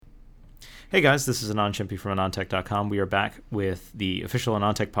Hey guys, this is Anand Shimpi from AnandTech.com. We are back with the official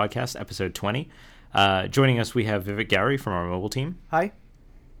AnandTech podcast, episode 20. Joining us, we have Vivek Gowri from our mobile team. Hi.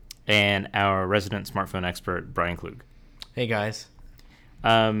 And our resident smartphone expert, Brian Klug. Hey guys.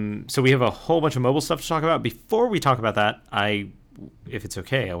 So we have a whole bunch of mobile stuff to talk about. Before we talk about that, if it's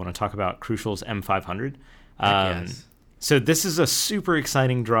okay, I want to talk about Crucial's M500. Yes. So this is a super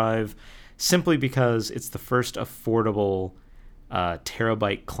exciting drive simply because it's the first affordable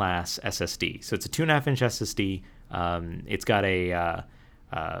terabyte class SSD. So it's a 2.5-inch SSD. It's got a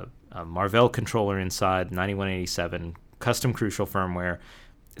Marvell controller inside, 9187, custom Crucial firmware.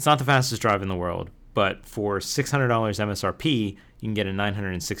 It's not the fastest drive in the world, but for $600 MSRP, you can get a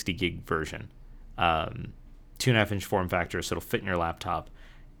 960 gig version. 2.5-inch form factor, so it'll fit in your laptop,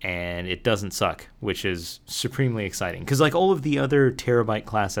 and it doesn't suck, which is supremely exciting. Because like all of the other terabyte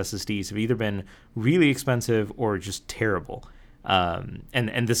class SSDs have either been really expensive or just terrible.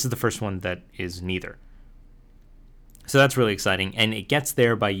 And this is the first one that is neither. So that's really exciting, and it gets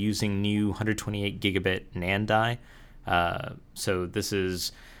there by using new 128 gigabit NAND die. So this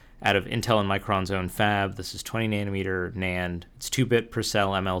is out of Intel and Micron's own fab. This is 20 nanometer NAND. It's 2-bit per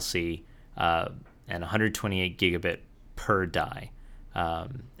cell MLC, and 128 gigabit per die.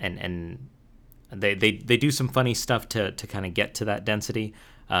 And they do some funny stuff to kind of get to that density.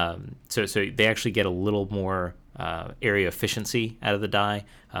 So they actually get a little more area efficiency out of the die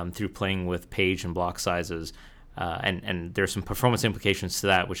through playing with page and block sizes, and there's some performance implications to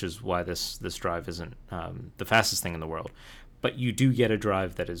that, which is why this drive isn't the fastest thing in the world. But you do get a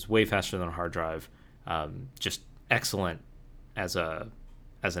drive that is way faster than a hard drive, just excellent as an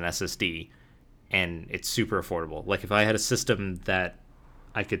SSD, and it's super affordable. Like if I had a system that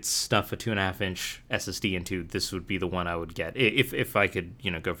I could stuff a 2.5-inch SSD into, this would be the one I would get if I could,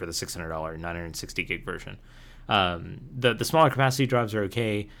 go for the $600 960 gig version. The smaller capacity drives are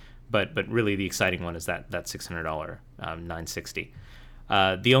okay, but really the exciting one is that $600 960.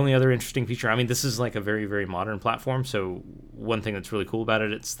 The only other interesting feature, this is like a very, very modern platform. So one thing that's really cool about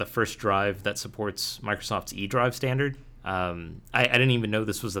it, it's the first drive that supports Microsoft's eDrive standard. I didn't even know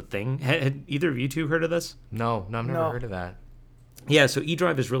this was a thing. Had either of you two heard of this? No, I've never heard of that. Yeah, so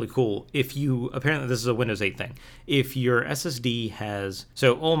eDrive is really cool. Apparently this is a Windows 8 thing. If your SSD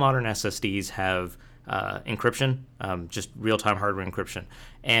so all modern SSDs have encryption, just real-time hardware encryption.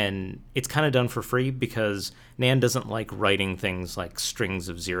 And it's kind of done for free because NAND doesn't like writing things like strings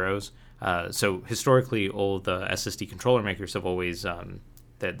of zeros. So historically, all the SSD controller makers have always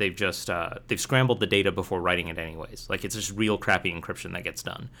they've scrambled the data before writing it anyways. Like it's just real crappy encryption that gets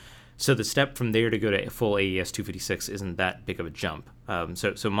done. So the step from there to go to full AES 256 isn't that big of a jump.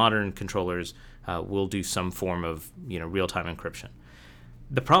 So modern controllers will do some form of real-time encryption.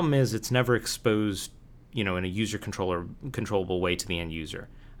 The problem is it's never exposed in a user controllable way to the end user.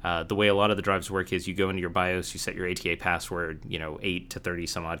 The way a lot of the drives work is you go into your BIOS, you set your ATA password, 8 to 30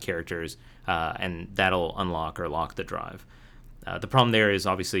 some odd characters, and that'll unlock or lock the drive. The problem there is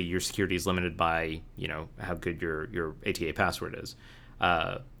obviously your security is limited by how good your ATA password is.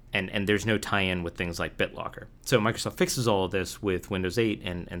 And there's no tie-in with things like BitLocker. So Microsoft fixes all of this with Windows 8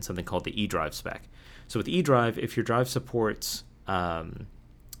 and something called the eDrive spec. So with eDrive, if your drive supports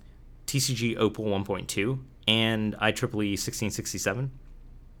TCG Opal 1.2 and IEEE 1667,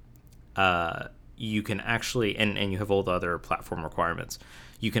 you can actually, and you have all the other platform requirements,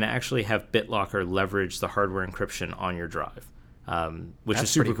 you can actually have BitLocker leverage the hardware encryption on your drive, which That's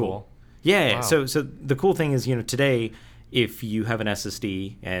is super pretty cool. Yeah, Wow. so the cool thing is, today, if you have an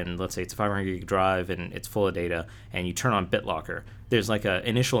SSD and let's say it's a 500 gig drive and it's full of data and you turn on BitLocker, there's like an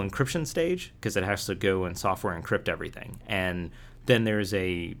initial encryption stage because it has to go and software encrypt everything. And then there's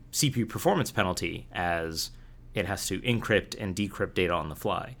a CPU performance penalty as it has to encrypt and decrypt data on the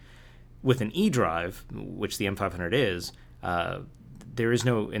fly. With an eDrive, which the M500 is, there is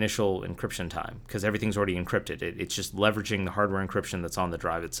no initial encryption time because everything's already encrypted. It's just leveraging the hardware encryption that's on the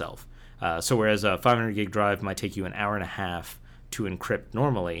drive itself. So whereas a 500 gig drive might take you an hour and a half to encrypt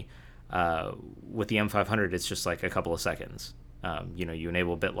normally, with the M500 it's just like a couple of seconds. You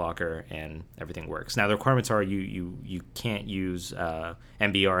enable BitLocker and everything works. Now the requirements are you can't use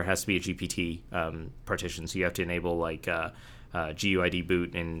MBR. It has to be a GPT partition, so you have to enable like GUID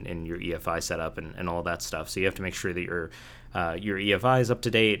boot in your EFI setup and all that stuff. So you have to make sure that your EFI is up to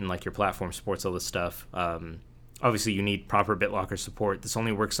date and like your platform supports all this stuff. Obviously, you need proper BitLocker support. This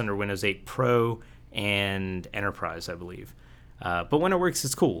only works under Windows 8 Pro and Enterprise, I believe. But when it works,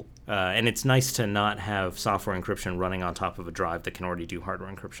 it's cool. And it's nice to not have software encryption running on top of a drive that can already do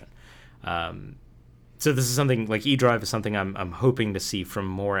hardware encryption. So this is something like eDrive is something I'm hoping to see from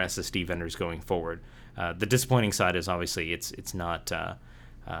more SSD vendors going forward. The disappointing side is obviously it's not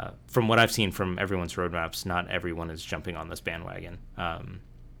from what I've seen from everyone's roadmaps, not everyone is jumping on this bandwagon.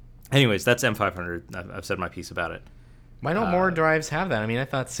 Anyways, that's M500. I've said my piece about it. Why don't more drives have that? I mean, I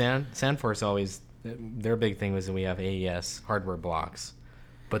thought Sandforce always, their big thing was that we have AES hardware blocks,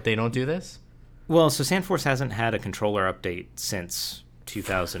 but they don't do this? Well, so Sandforce hasn't had a controller update since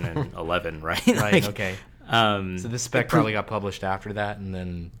 2011, right? Right, okay. So this spec probably got published after that, and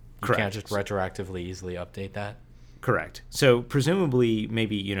then you can't just retroactively easily update that? Correct. So presumably,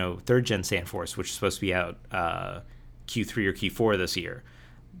 maybe, 3rd gen Sandforce, which is supposed to be out Q3 or Q4 this year,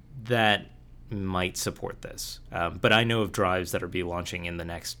 that might support this. But I know of drives that are be launching in the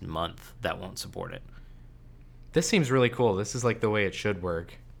next month that won't support it. This seems really cool. This is like the way it should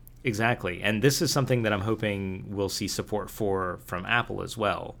work. Exactly. And this is something that I'm hoping we'll see support for from Apple as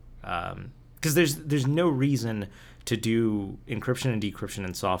well. Because there's no reason to do encryption and decryption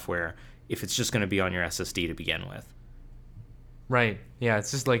in software if it's just going to be on your SSD to begin with. Right. Yeah,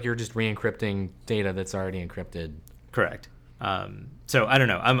 it's just like you're just re-encrypting data that's already encrypted. Correct. So I don't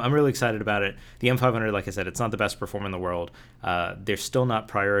know. I'm really excited about it. The M500, like I said, it's not the best performer in the world. They're still not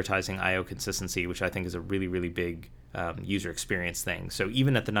prioritizing I/O consistency, which I think is a really, really big user experience thing. So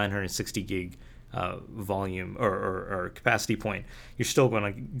even at the 960 gig volume or capacity point, you're still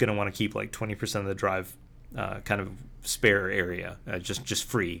going to want to keep like 20% of the drive kind of spare area, just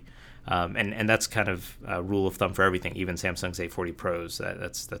free. And that's kind of a rule of thumb for everything, even Samsung's A40 Pros.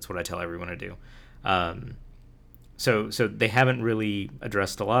 That's what I tell everyone to do. So they haven't really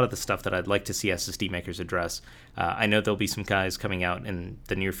addressed a lot of the stuff that I'd like to see SSD makers address. I know there'll be some guys coming out in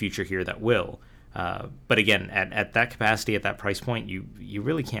the near future here that will. But again, at that capacity, at that price point, you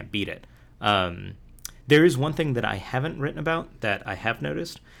really can't beat it. There is one thing that I haven't written about that I have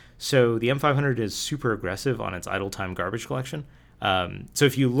noticed. So the M500 is super aggressive on its idle time garbage collection. So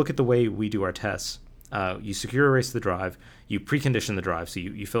if you look at the way we do our tests, you secure erase the drive, you precondition the drive, so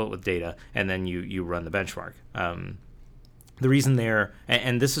you fill it with data, and then you run the benchmark. The reason there,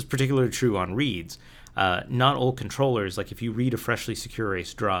 and this is particularly true on reads, not all controllers, like if you read a freshly secure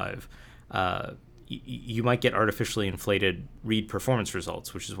erase drive, you might get artificially inflated read performance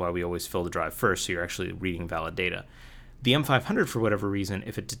results, which is why we always fill the drive first, so you're actually reading valid data. The M500, for whatever reason,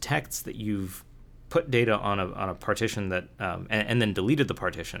 if it detects that you've put data on a partition that and then deleted the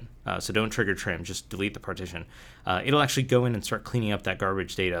partition, so don't trigger trim, just delete the partition, it'll actually go in and start cleaning up that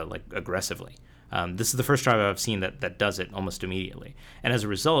garbage data like aggressively. This is the first drive I've seen that does it almost immediately, and as a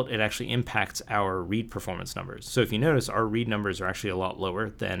result it actually impacts our read performance numbers. So if you notice, our read numbers are actually a lot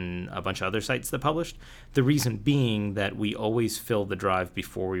lower than a bunch of other sites that published, the reason being that we always fill the drive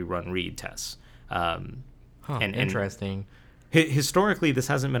before we run read tests. Interesting. Historically, this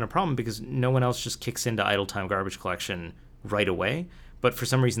hasn't been a problem because no one else just kicks into idle time garbage collection right away. But for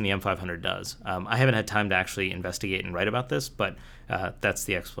some reason, the M500 does. I haven't had time to actually investigate and write about this, but that's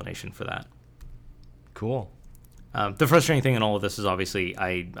the explanation for that. Cool. The frustrating thing in all of this is obviously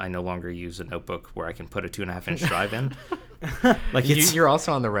I no longer use a notebook where I can put a 2.5-inch drive in. Like you're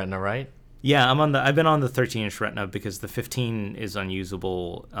also on the Retina, right? Yeah, I've been on the 13-inch Retina because the 15 is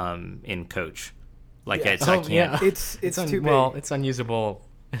unusable in Coach. Like I can't. Yeah. It's too big. Well, it's unusable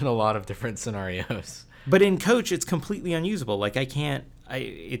in a lot of different scenarios. But in Coach, it's completely unusable. Like I can't.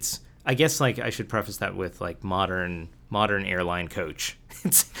 I guess like I should preface that with like modern airline Coach.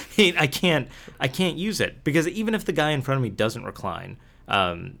 I can't use it because even if the guy in front of me doesn't recline,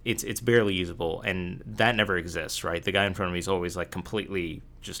 it's barely usable, and that never exists, right? The guy in front of me is always like completely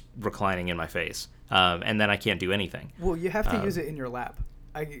just reclining in my face, and then I can't do anything. Well, you have to use it in your lap.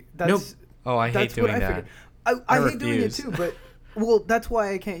 Nope. Oh, I hate doing that. I hate doing it too, but that's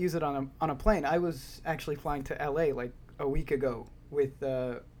why I can't use it on a plane. I was actually flying to LA like a week ago with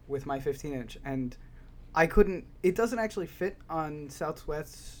my 15-inch, and I couldn't. It doesn't actually fit on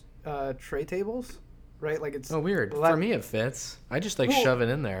Southwest's tray tables, right? Like it's weird. For me, it fits. I just shove it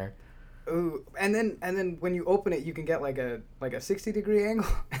in there. Ooh, and then when you open it, you can get like a 60-degree angle,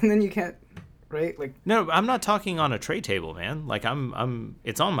 and then you can't. Right? Like no, I'm not talking on a tray table, man. Like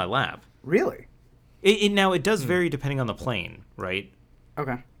it's on my lap. Really? Now it does vary depending on the plane, right?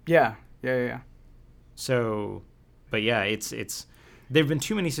 Okay. Yeah. So, but yeah, it's there've been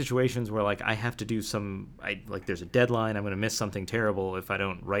too many situations where like I have to do there's a deadline, I'm going to miss something terrible if I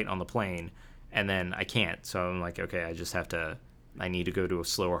don't write on the plane, and then I can't. So I'm like, okay, I need to go to a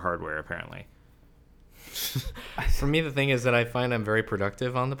slower hardware apparently. For me, the thing is that I find I'm very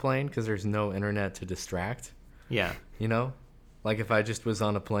productive on the plane because there's no internet to distract. Yeah. Like if I just was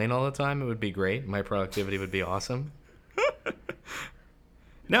on a plane all the time, it would be great. My productivity would be awesome.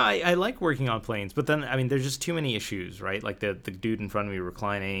 No, I like working on planes, but then, I mean, there's just too many issues, right? Like the dude in front of me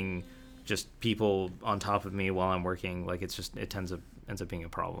reclining, just people on top of me while I'm working. Like it ends up being a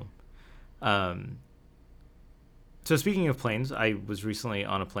problem. So speaking of planes, I was recently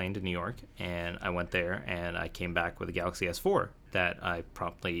on a plane to New York, and I went there, and I came back with a Galaxy S4 that I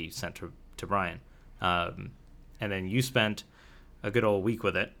promptly sent to Brian. And then you spent a good old week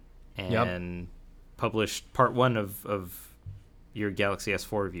with it, and published part 1 of your Galaxy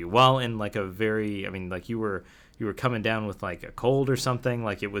S4 review. While in like a very, I mean, like you were coming down with like a cold or something.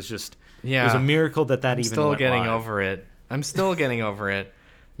 Like it was just, it was a miracle that I'm even still went getting live. over it. I'm still getting over it.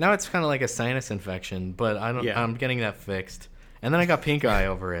 Now it's kind of like a sinus infection, but I'm getting that fixed. And then I got pink eye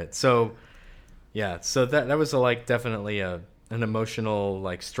over it. So yeah, so that was definitely an emotional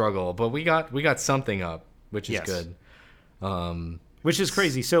like struggle, but we got something up, which is good. Which is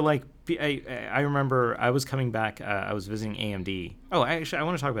crazy. So like I remember I was coming back. I was visiting AMD. Oh, actually, I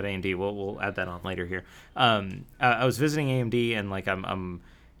want to talk about AMD. We'll add that on later here. I was visiting AMD, and like I'm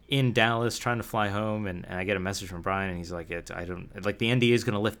in Dallas trying to fly home, and I get a message from Brian, and he's like, I don't like the NDA is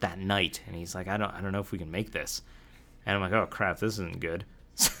going to lift that night, and he's like, I don't know if we can make this, and I'm like, oh crap, this isn't good.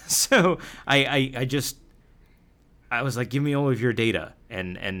 So I was like, give me all of your data,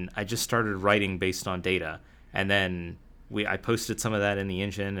 and I just started writing based on data, and then I posted some of that in the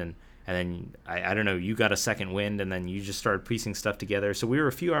engine, and then I don't know, you got a second wind, and then you just started piecing stuff together. So we were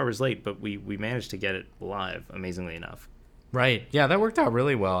a few hours late, but we managed to get it live, amazingly enough. Right. Yeah, that worked out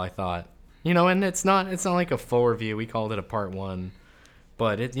really well, I thought. And it's not like a full review. We called it a part 1,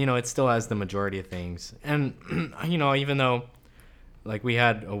 but it still has the majority of things. And even though like we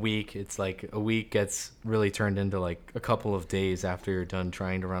had a week, it's like a week gets really turned into like a couple of days after you're done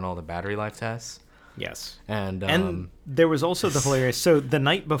trying to run all the battery life tests. Yes. And there was also the hilarious, so the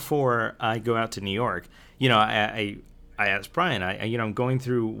night before I go out to New York, I asked Brian, I'm going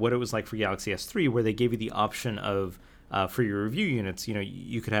through what it was like for Galaxy S3, where they gave you the option of, for your review units,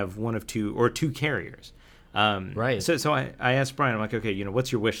 you could have one of two or two carriers. Right. So I asked Brian, I'm like, okay,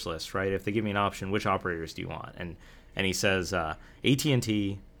 what's your wish list, right? If they give me an option, which operators do you want? And he says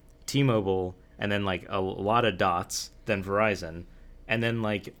AT&T, T-Mobile, and then like a lot of dots, then Verizon, and then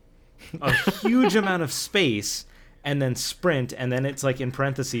like a huge amount of space, and then Sprint, and then it's like in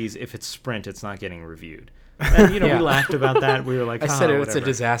parentheses, if it's Sprint, it's not getting reviewed. And we laughed about that. We were like, I said it's whatever. a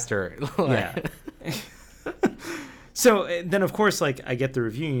disaster. Yeah. So then, of course, like I get the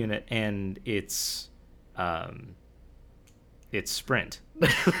review unit, and it's Sprint.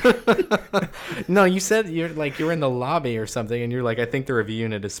 No, you said you're in the lobby or something, and you're like, I think the review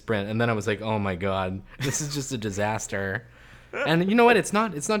unit is Sprint, and then I was like, oh my god, this is just a disaster. And you know what? It's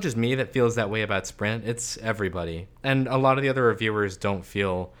not just me that feels that way about Sprint. It's everybody, and a lot of the other reviewers don't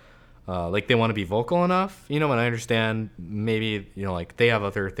feel like they want to be vocal enough. And I understand maybe like they have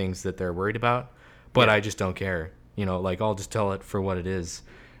other things that they're worried about, but I just don't care. Like I'll just tell it for what it is.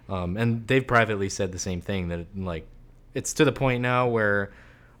 And they've privately said the same thing, that like it's to the point now where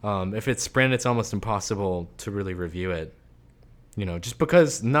if it's Sprint, it's almost impossible to really review it. Just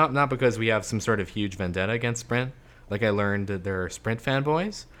because not because we have some sort of huge vendetta against Sprint. Like I learned that there are Sprint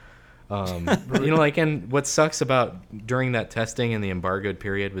fanboys. And what sucks about during that testing in the embargoed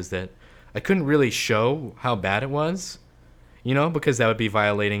period was that I couldn't really show how bad it was, because that would be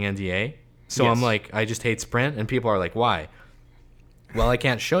violating NDA. So yes. I'm like, I just hate Sprint, and people are like, why? Well, I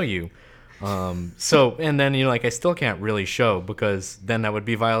can't show you. And then, I still can't really show, because then that would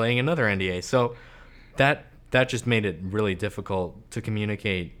be violating another NDA. So that just made it really difficult to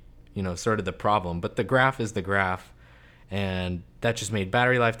communicate, sort of the problem. But the graph is the graph. And that just made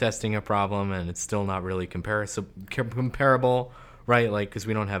battery life testing a problem, and it's still not really comparable, right? Like, because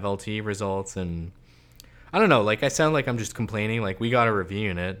we don't have LTE results, and I don't know. Like, I sound like I'm just complaining. Like, we got a review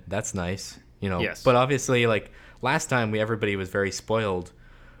unit. That's nice, Yes. But obviously, like last time, everybody was very spoiled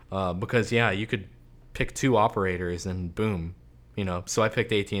because you could pick two operators and boom, So I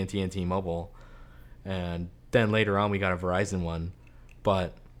picked AT&T and T-Mobile, and then later on we got a Verizon one,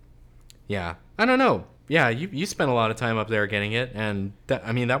 but yeah, I don't know. Yeah, you spent a lot of time up there getting it, and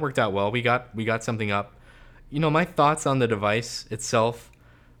that worked out well. We got something up. My thoughts on the device itself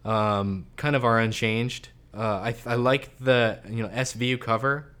kind of are unchanged. I like the S-View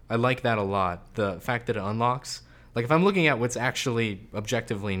cover. I like that a lot. The fact that it unlocks. Like if I'm looking at what's actually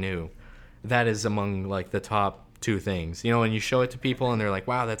objectively new, that is among like the top two things. And you show it to people and they're like,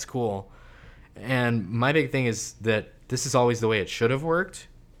 wow, that's cool. And my big thing is that this is always the way it should have worked.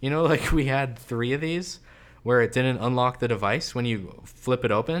 Like we had 3 of these where it didn't unlock the device when you flip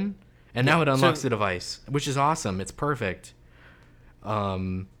it open, and now it unlocks the device, which is awesome. It's perfect.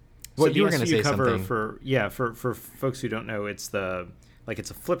 What you were going to say cover something for folks who don't know, it's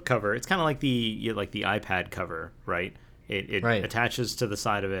it's a flip cover. It's kind of like the iPad cover, right? It right. attaches to the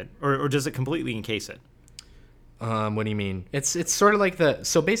side of it, or does it completely encase it? What do you mean? It's sort of like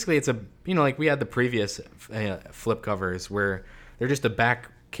so basically it's a, like we had the previous flip covers where they're just a back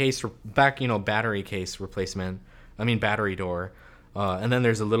battery case replacement. I mean battery door. And then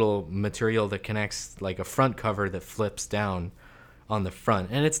there's a little material that connects like a front cover that flips down on the front.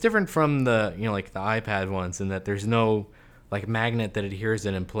 And it's different from the, like the iPad ones in that there's no like magnet that adheres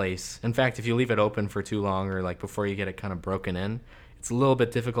it in place. In fact, if you leave it open for too long or like before you get it kind of broken in, it's a little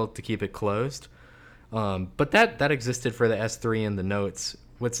bit difficult to keep it closed. But that existed for the S3 and the Notes.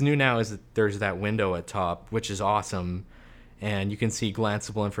 What's new now is that there's that window at top, which is awesome. And you can see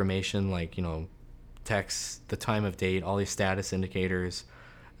glanceable information like, text, the time of date, all these status indicators,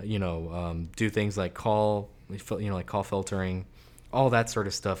 do things like call filtering, all that sort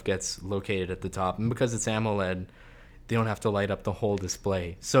of stuff gets located at the top. And because it's AMOLED, they don't have to light up the whole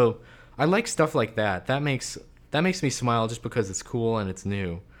display. So I like stuff like that. That makes me smile just because it's cool and it's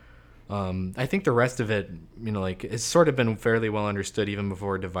new. I think the rest of it, it's sort of been fairly well understood even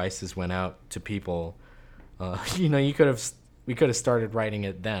before devices went out to people. We could have started writing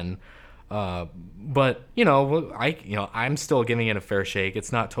it then. But I'm still giving it a fair shake.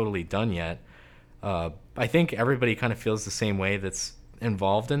 It's not totally done yet. I think everybody kind of feels the same way that's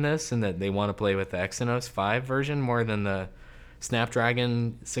involved in this, and that they want to play with the Exynos 5 version more than the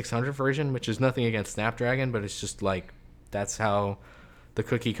Snapdragon 600 version, which is nothing against Snapdragon, but it's just like that's how the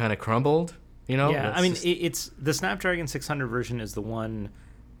cookie kind of crumbled. Yeah, I mean, it's the Snapdragon 600 version is the one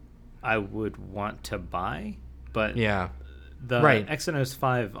I would want to buy, but yeah. The right. Exynos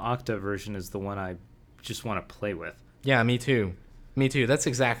 5 Octa version is the one I just want to play with. Yeah, me too. That's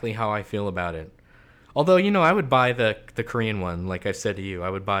exactly how I feel about it. Although, I would buy the Korean one, like I said to you. I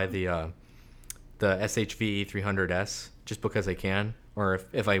would buy the SHV 300S just because I can, or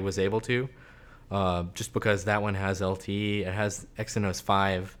if I was able to. Just because that one has LTE, it has Exynos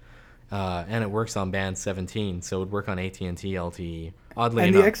 5, and it works on band 17, so it would work on AT&T LTE. Oddly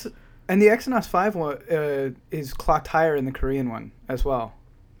enough. And the Exynos 5 one, is clocked higher in the Korean one as well.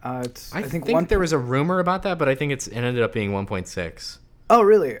 I think there was a rumor about that, but I think it ended up being 1.6. Oh,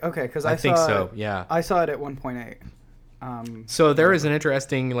 really? Okay, because I think so. Yeah, I saw it at 1.8. So there is an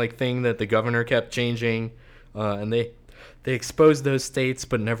interesting thing that the governor kept changing, and they exposed those states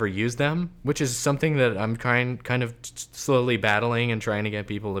but never used them, which is something that I'm kind of slowly battling and trying to get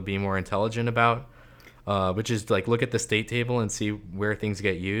people to be more intelligent about. Which is look at the state table and see where things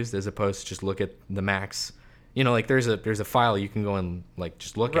get used, as opposed to just look at the max. There's a file you can go and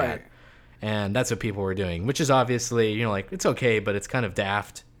just look at, and that's what people were doing, which is obviously it's okay, but it's kind of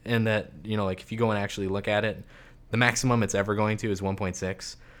daft in that if you go and actually look at it, the maximum it's ever going to is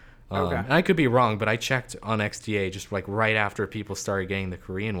 1.6. Okay. And I could be wrong, but I checked on XDA just right after people started getting the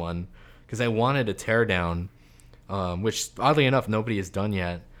Korean one because I wanted a teardown, which oddly enough nobody has done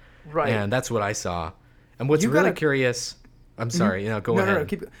yet. Right. And that's what I saw. And what's really curious, I'm sorry, go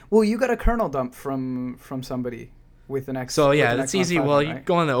ahead. Well, you got a kernel dump from somebody with an X. So yeah, that's easy. Well, right? You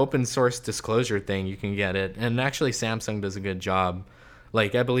go on the open source disclosure thing, you can get it. And actually Samsung does a good job. I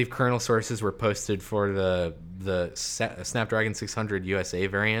believe kernel sources were posted for the Snapdragon 600 USA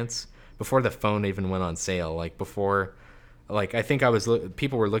variants before the phone even went on sale. I think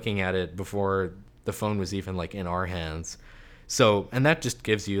people were looking at it before the phone was even in our hands. So, and that just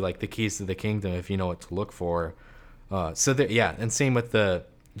gives you the keys to the kingdom if you know what to look for. And same with the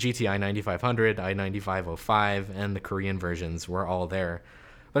GTI 9500, i9505, and the Korean versions were all there.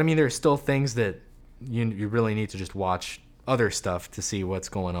 But I mean, there's still things that you really need to just watch other stuff to see what's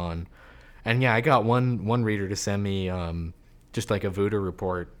going on. And yeah, I got one reader to send me just a Voodoo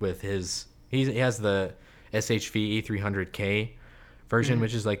report with he has the SHV E300K version,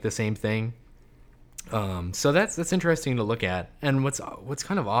 which is the same thing. So that's interesting to look at. And what's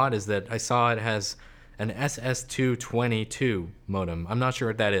kind of odd is that I saw it has an SS222 modem. I'm not sure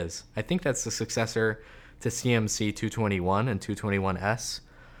what that is. I think that's the successor to CMC 221 and 221S,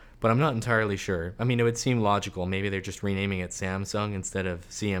 but I'm not entirely sure. I mean, it would seem logical. Maybe they're just renaming it Samsung instead of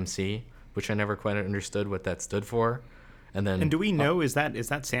CMC, which I never quite understood what that stood for. And do we know is that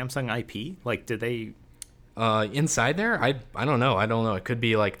Samsung IP? Did they? Inside there, I don't know. It could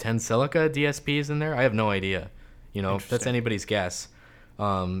be Tensilica DSPs in there. I have no idea. That's anybody's guess.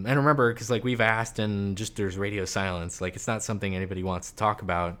 And remember, because we've asked and just there's radio silence. It's not something anybody wants to talk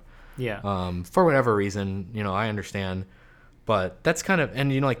about. Yeah. For whatever reason, I understand. But that's kind of,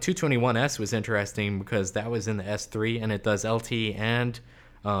 and 221S was interesting because that was in the S3 and it does LTE and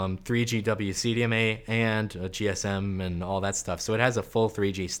 3G WCDMA and GSM and all that stuff. So it has a full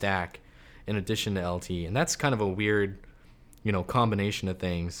 3G stack in addition to LTE, and that's kind of a weird, combination of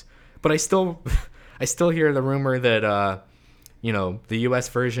things. But I still hear the rumor that the US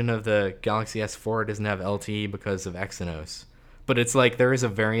version of the Galaxy S4 doesn't have LTE because of Exynos. But it's like there is a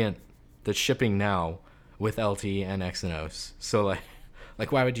variant that's shipping now with LTE and Exynos. So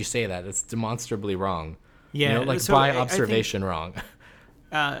like why would you say that? It's demonstrably wrong. Yeah, so by observation wrong.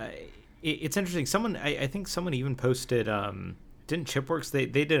 It's interesting. I think someone even posted, didn't Chipworks, they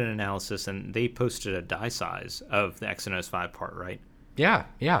did an analysis and they posted a die size of the Exynos 5 part, right? Yeah.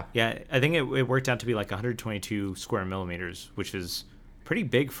 Yeah, I think it worked out to be like 122 square millimeters, which is pretty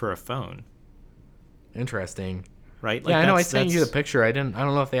big for a phone. Interesting. Right? Like I know I sent you the picture. I don't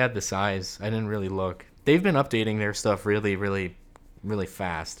know if they had the size. I didn't really look. They've been updating their stuff really, really, really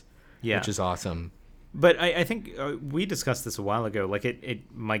fast, which is awesome. But I think we discussed this a while ago. Like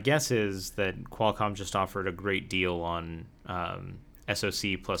my guess is that Qualcomm just offered a great deal on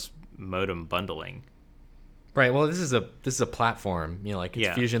SoC plus modem bundling. Right. Well, this is a platform.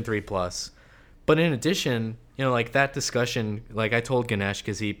 It's Fusion 3 Plus. But in addition, like that discussion, like I told Ganesh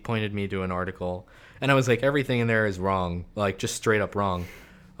because he pointed me to an article, and I was like, everything in there is wrong, like just straight up wrong.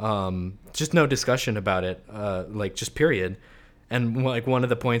 Just no discussion about it, like just period. And like one of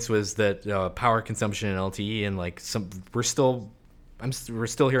the points was that power consumption in LTE and like we're still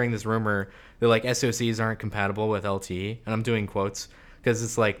hearing this rumor that like SoCs aren't compatible with LTE, and I'm doing quotes because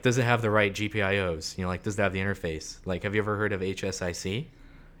it's like, does it have the right GPIOs? Like does it have the interface? Like, have you ever heard of HSIC?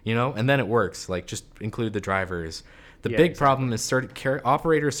 And then it works. Like just include the drivers. The big problem is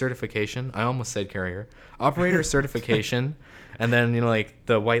operator certification. I almost said carrier. Operator certification, and then like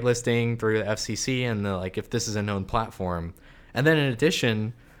the whitelisting through the FCC, and like if this is a known platform. And then in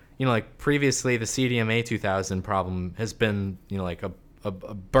addition, like previously the CDMA 2000 problem has been, like a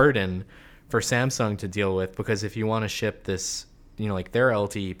burden for Samsung to deal with, because if you want to ship this, like their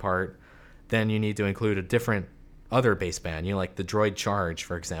LTE part, then you need to include a different other baseband, like the Droid Charge,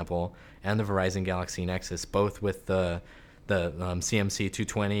 for example, and the Verizon Galaxy Nexus, both with the CMC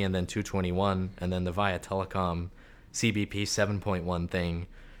 220 and then 221, and then the Via Telecom CBP 7.1 thing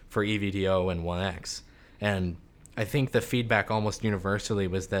for EVDO and 1X. And I think the feedback almost universally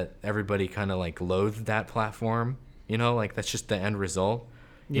was that everybody kind of like loathed that platform, like that's just the end result,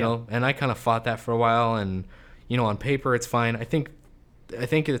 and I kind of fought that for a while, and, on paper it's fine. I think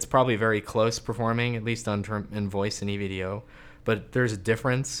it's probably very close performing, at least in voice and EVDO, but there's a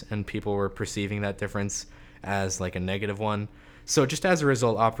difference, and people were perceiving that difference as like a negative one. So just as a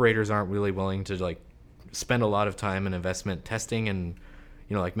result, operators aren't really willing to like spend a lot of time and investment testing, and,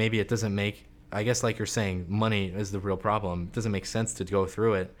 like maybe it doesn't make, I guess like you're saying, money is the real problem. It doesn't make sense to go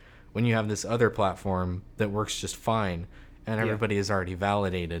through it when you have this other platform that works just fine and everybody is already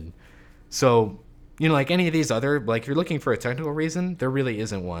validated. So, like any of these other, like you're looking for a technical reason, there really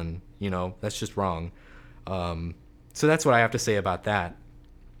isn't one, that's just wrong. So that's what I have to say about that.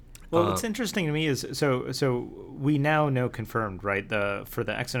 Well, what's interesting to me is, so we now know confirmed, right? For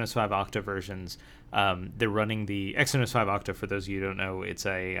the Exynos 5 Octa versions, they're running the Exynos 5 Octa. For those of you who don't know, it's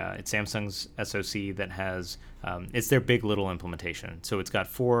Samsung's SoC that has it's their big little implementation. So it's got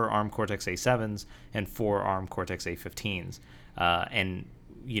 4 ARM Cortex A7s and 4 ARM Cortex A15s, and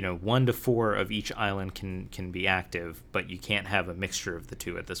 1 to 4 of each island can be active, but you can't have a mixture of the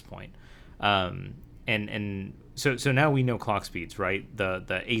two at this point. And so now we know clock speeds, right?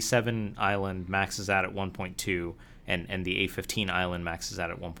 The A7 island maxes out at 1.2, and the A15 island maxes out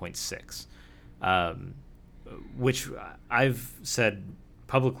at 1.6, which I've said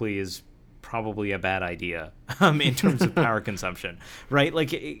publicly is probably a bad idea in terms of power consumption, right? Like,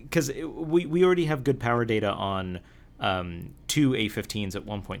 because we already have good power data on 2 A15s at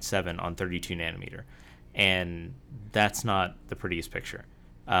 1.7 on 32 nanometer, and that's not the prettiest picture.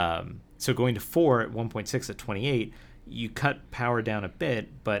 So going to 4 at 1.6 at 28, you cut power down a bit,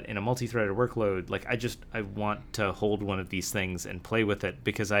 but in a multi-threaded workload, like I want to hold one of these things and play with it,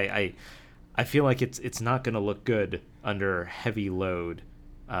 because I feel like it's not going to look good under heavy load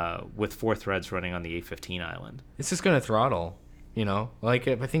with 4 threads running on the A15 island. It's just going to throttle, Like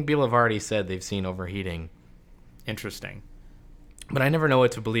I think people have already said they've seen overheating. Interesting. But I never know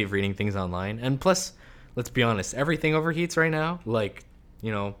what to believe reading things online. And plus, let's be honest, everything overheats right now. Like,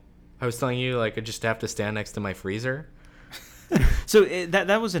 I was telling you, like, I just have to stand next to my freezer. So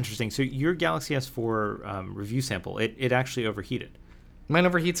that was interesting. So your Galaxy S4 review sample, it actually overheated. Mine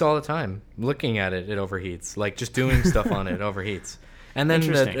overheats all the time. Looking at it, it overheats. Like, just doing stuff on it overheats. And then,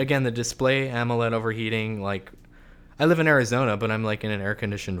 the display AMOLED overheating. Like, I live in Arizona, but I'm, like, in an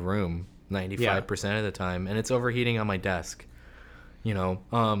air-conditioned room 95% of the time. And it's overheating on my desk.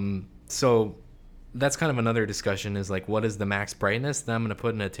 So that's kind of another discussion, is like, what is the max brightness that I'm going to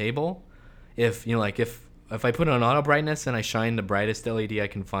put in a table? If if I put it on auto brightness and I shine the brightest LED I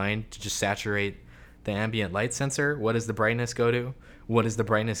can find to just saturate the ambient light sensor. What does the brightness go to? What does the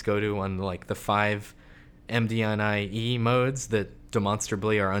brightness go to on like the 5 MDNIE modes that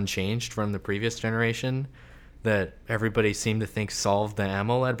demonstrably are unchanged from the previous generation that everybody seemed to think solved the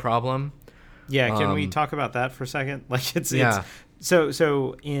AMOLED problem? Yeah, can we talk about that for a second? Like it's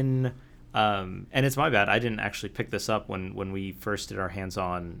so in and it's my bad. I didn't actually pick this up when we first did our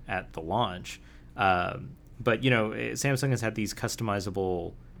hands-on at the launch. But Samsung has had these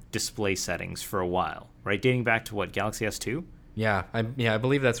customizable display settings for a while, right? Dating back to what, Galaxy S2? Yeah, I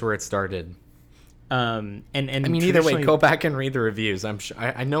believe that's where it started. And I mean, either way, go back and read the reviews.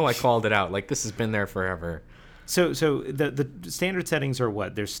 I know I called it out. Like, this has been there forever. So the standard settings are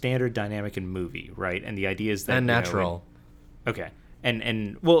what? There's standard, dynamic, and movie, right? And the idea is that and natural. Okay.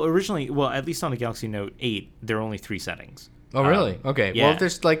 And well, originally, at least on the Galaxy Note 8, there are only 3 settings. Oh, really? Okay. Yeah. Well,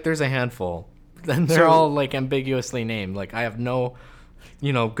 there's a handful. Then they're all like ambiguously named. Like, I have no,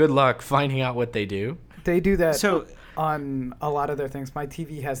 good luck finding out what they do. They do that on a lot of their things. My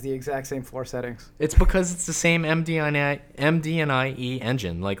TV has the exact same floor settings. It's because it's the same MDNIE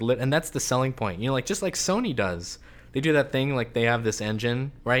engine, and that's the selling point. Just like Sony does. They do that thing, like they have this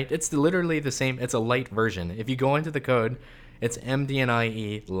engine, right? It's literally the same. It's a light version. If you go into the code, it's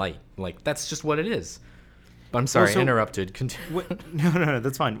MDNIE light. Like, that's just what it is. But I'm sorry, I interrupted. No,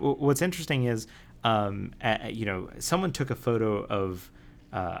 that's fine. What's interesting is, someone took a photo of,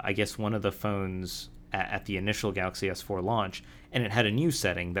 I guess, one of the phones at the initial Galaxy S4 launch, and it had a new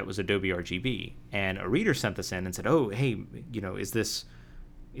setting that was Adobe RGB. And a reader sent this in and said, "Oh, hey, is this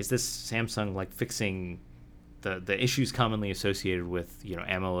Samsung like fixing the issues commonly associated with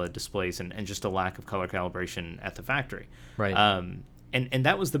AMOLED displays and just a lack of color calibration at the factory?" Right. And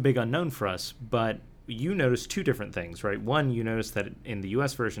that was the big unknown for us. But you noticed 2 different things, right? One, you noticed that in the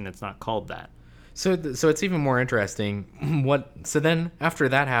US version, it's not called that. So it's even more interesting. So then after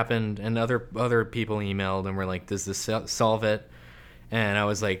that happened, and other people emailed and were like, "Does this solve it?" And I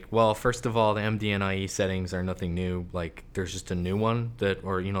was like, "Well, first of all, the MDNIE settings are nothing new. Like, there's just a new one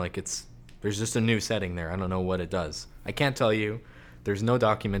there's just a new setting there. I don't know what it does. I can't tell you. There's no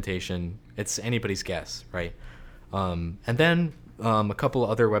documentation. It's anybody's guess, right?" And then a couple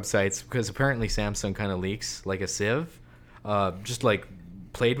other websites, because apparently Samsung kind of leaks like a sieve, just like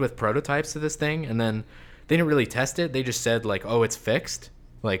played with prototypes of this thing, and then they didn't really test it. They just said like, "Oh, it's fixed."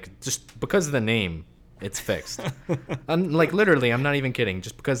 Like, just because of the name, it's fixed. Like, literally, I'm not even kidding.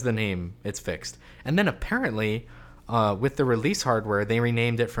 Just because of the name, it's fixed. And then apparently, with the release hardware, they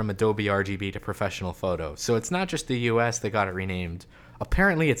renamed it from Adobe RGB to Professional Photo. So it's not just the US that got it renamed.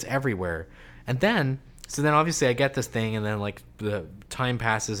 Apparently, it's everywhere. And then obviously I get this thing, and then like the time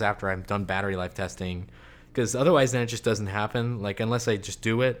passes after I've done battery life testing, because otherwise then it just doesn't happen. Like, unless I just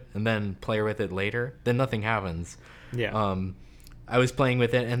do it and then play with it later, then nothing happens. Yeah. I was playing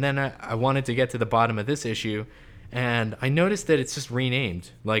with it, and then I wanted to get to the bottom of this issue, and I noticed that it's just renamed.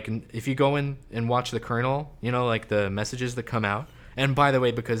 Like, if you go in and watch the kernel, like the messages that come out, and by the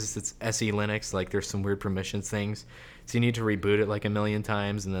way, because it's SE Linux, like there's some weird permissions things, so you need to reboot it like a million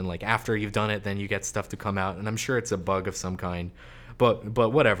times, and then like after you've done it, then you get stuff to come out, and I'm sure it's a bug of some kind. But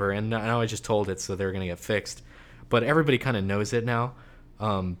whatever, and now I just told it, so they're going to get fixed. But everybody kind of knows it now.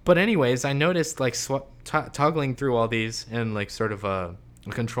 But anyways, I noticed like toggling through all these in like sort of a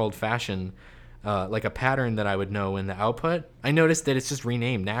controlled fashion, like a pattern that I would know in the output. I noticed that it's just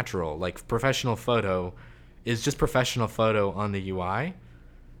renamed natural. Like, Professional Photo is just Professional Photo on the UI.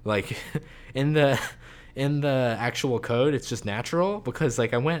 Like, in the actual code, it's just natural, because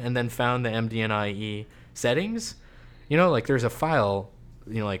like I went and then found the MDNIE settings. Like there's a file,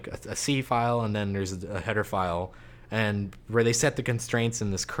 like a C file, and then there's a header file, and where they set the constraints in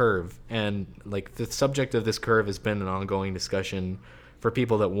this curve. And like the subject of this curve has been an ongoing discussion for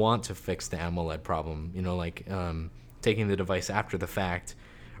people that want to fix the AMOLED problem, taking the device after the fact,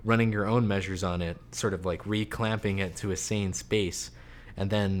 running your own measures on it, sort of like reclamping it to a sane space, and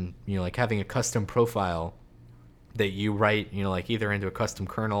then, like having a custom profile that you write, like either into a custom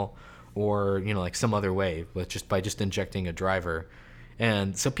kernel or, like some other way, but by just injecting a driver.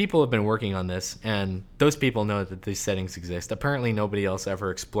 And so people have been working on this, and those people know that these settings exist. Apparently nobody else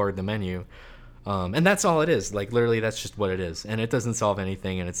ever explored the menu. And that's all it is. Like, literally, that's just what it is. And it doesn't solve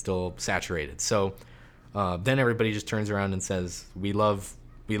anything, and it's still saturated. So then everybody just turns around and says, we love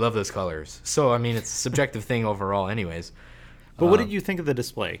those colors. So, I mean, it's a subjective thing overall anyways. But what did you think of the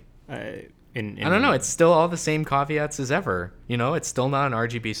display? I don't know. It's still all the same caveats as ever. It's still not an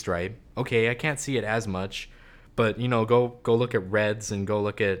RGB stripe. Okay, I can't see it as much. But, go look at reds and go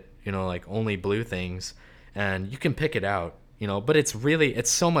look at, like only blue things. And you can pick it out. But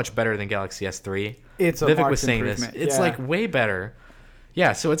it's so much better than Galaxy S3. It's a Vivek marked was saying improvement. this. It's like way better.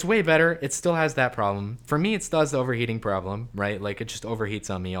 Yeah, so it's way better. It still has that problem. For me, it still has the overheating problem, right? Like, it just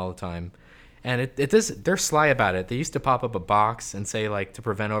overheats on me all the time. And it does, they're sly about it. They used to pop up a box and say, like, to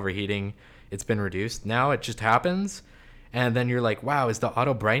prevent overheating, it's been reduced. Now it just happens. And then you're like, wow, is the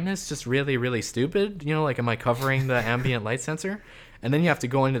auto brightness just really, really stupid? You know, like, am I covering the ambient light sensor? And then you have to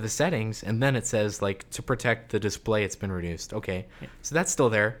go into the settings, and then it says, like, to protect the display, it's been reduced. Okay, yeah. So that's still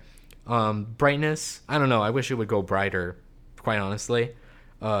there. Brightness, I don't know. I wish it would go brighter, quite honestly.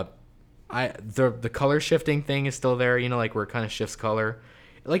 The color shifting thing is still there, you know, like where it kind of shifts color.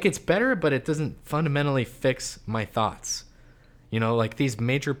 Like, it's better, but it doesn't fundamentally fix my thoughts. You know, like, these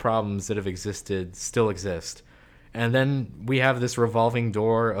major problems that have existed still exist. And then we have this revolving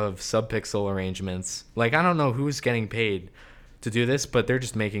door of subpixel arrangements. Like, I don't know who's getting paid to do this, but they're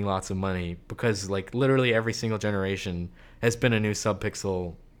just making lots of money because, like, literally every single generation has been a new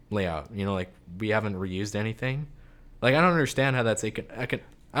subpixel layout. You know, like, we haven't reused anything. Like, I don't understand how that's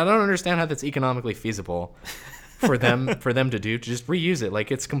economically feasible for them to do, to just reuse it.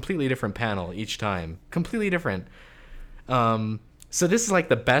 Like, it's completely different panel each time, completely different. So this is like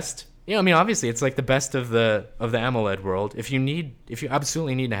the best. You know, I mean, obviously it's like the best of the AMOLED world. If you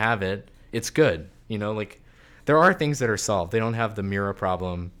absolutely need to have it, it's good. You know, like, there are things that are solved. They don't have the mirror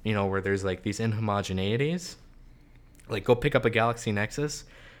problem, you know, where there's like these inhomogeneities. Like, go pick up a Galaxy Nexus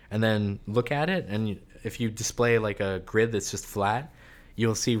and then look at it, and if you display like a grid that's just flat,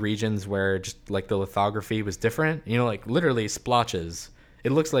 you'll see regions where just like the lithography was different. You know, like literally splotches.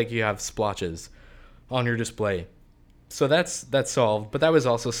 It looks like you have splotches on your display. So that's solved, but that was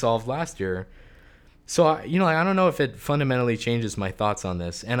also solved last year. So, I don't know if it fundamentally changes my thoughts on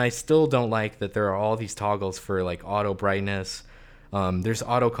this. And I still don't like that there are all these toggles for like auto brightness. There's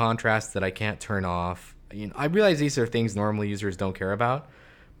auto contrast that I can't turn off. You know, I realize these are things normally users don't care about,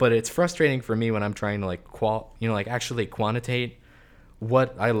 but it's frustrating for me when I'm trying to like actually quantitate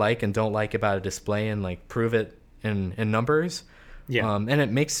what I like and don't like about a display and like prove it in numbers. Yeah.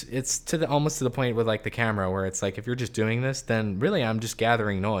 And it's almost to the point with like the camera where it's like, if you're just doing this, then really I'm just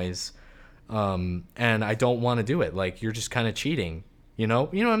gathering noise. And I don't want to do it. Like, you're just kind of cheating, you know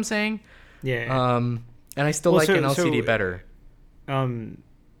what I'm saying? Yeah. And I still like an LCD better. And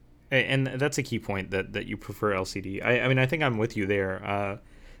that's a key point that you prefer LCD. I mean, I think I'm with you there.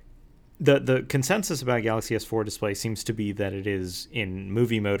 The consensus about Galaxy S4 display seems to be that it is in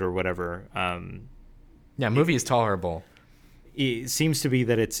movie mode or whatever. Movie is tolerable. It seems to be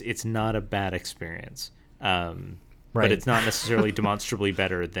that it's not a bad experience. Right. But it's not necessarily demonstrably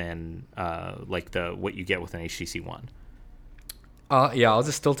better than like what you get with an HTC One. I'll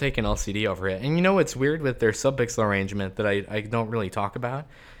just still take an LCD over it. And you know what's weird with their subpixel arrangement that I don't really talk about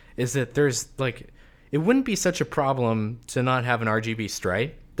is that there's like, it wouldn't be such a problem to not have an RGB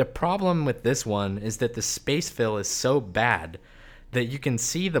stripe. The problem with this one is that the space fill is so bad that you can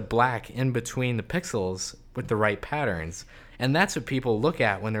see the black in between the pixels with the right patterns. And that's what people look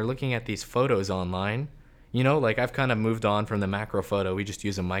at when they're looking at these photos online. You know, like, I've kind of moved on from the macro photo. We just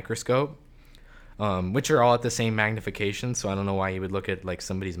use a microscope, which are all at the same magnification. So I don't know why you would look at like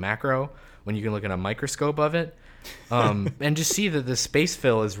somebody's macro when you can look at a microscope of it, and just see that the space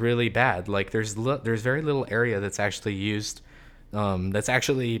fill is really bad. Like, there's very little area that's actually used, that's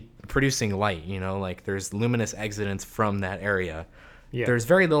actually producing light. You know, like, there's luminous exitance from that area. Yeah. There's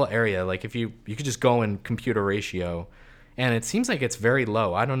very little area. Like, if you could just go and compute a ratio. And it seems like it's very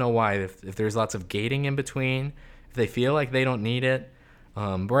low. I don't know why, if there's lots of gating in between, if they feel like they don't need it.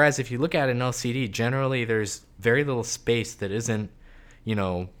 Whereas if you look at an LCD, generally there's very little space that isn't,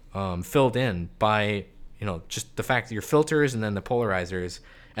 filled in by, just the fact that your filters and then the polarizers,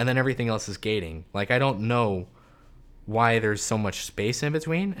 and then everything else is gating. Like, I don't know why there's so much space in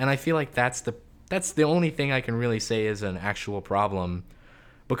between. And I feel like that's the only thing I can really say is an actual problem.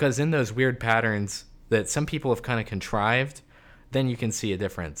 Because in those weird patterns that some people have kind of contrived, then you can see a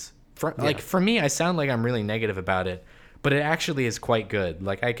difference. Like, for me, I sound like I'm really negative about it, but it actually is quite good.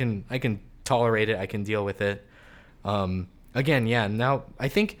 Like, I can tolerate it. I can deal with it. Now I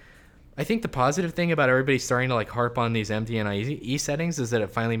think the positive thing about everybody starting to like harp on these MD and IE settings is that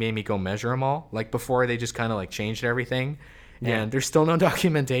it finally made me go measure them all. Like, before, they just kind of like changed everything. Yeah. And there's still no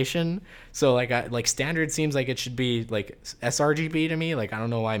documentation. So like standard seems like it should be like sRGB to me. Like, I don't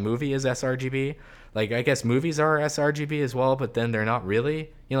know why movie is sRGB. Like, I guess movies are sRGB as well, but then they're not really.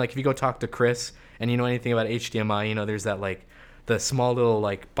 You know, like, if you go talk to Chris and you know anything about HDMI, there's that like the small little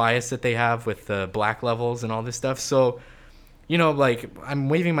like bias that they have with the black levels and all this stuff. So, like, I'm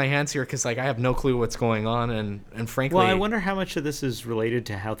waving my hands here because like I have no clue what's going on, and frankly, well, I wonder how much of this is related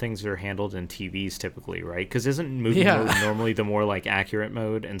to how things are handled in TVs typically, right? Because isn't movie mode normally the more like accurate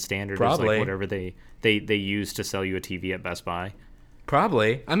mode, and standard is like whatever they use to sell you a TV at Best Buy?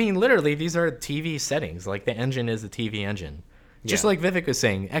 Probably. I mean, literally, these are TV settings. Like, the engine is the TV engine. Just like Vivek was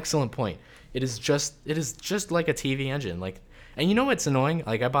saying, excellent point. It is just like a TV engine. Like, and you know what's annoying?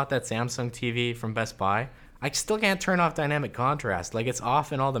 Like, I bought that Samsung TV from Best Buy. I still can't turn off dynamic contrast. Like, it's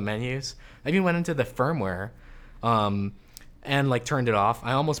off in all the menus. I even went into the firmware, and like turned it off.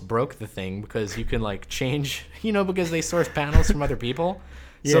 I almost broke the thing because you can like change, because they source panels from other people.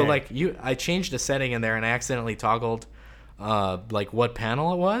 Yeah. So like I changed a setting in there and I accidentally toggled like what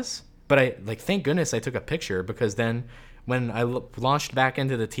panel it was. But I thank goodness I took a picture, because then when I launched back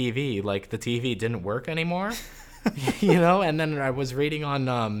into the TV, like the TV didn't work anymore, and then I was reading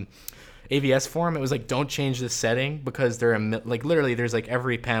on AVS forum, it was like, don't change this setting because they're like literally there's like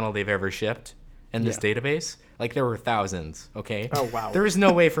every panel they've ever shipped in this database. Like there were thousands. Okay. Oh wow. There was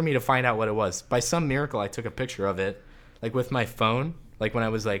no way for me to find out what it was. By some miracle, I took a picture of it, like with my phone. Like when I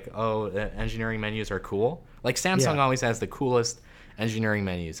was like, oh, the engineering menus are cool. Like Samsung always has the coolest engineering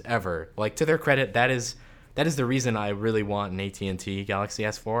menus ever. Like to their credit, that is the reason I really want an AT&T Galaxy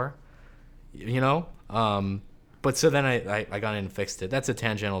S4. But so then I got in and fixed it. That's a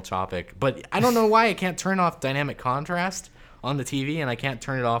tangential topic. But I don't know why I can't turn off dynamic contrast on the TV, and I can't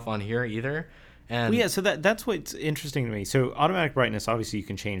turn it off on here either. And well, yeah, so that's what's interesting to me. So automatic brightness, obviously you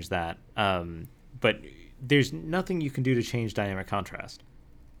can change that. But there's nothing you can do to change dynamic contrast.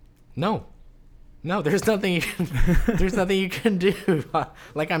 No, there's nothing you can do.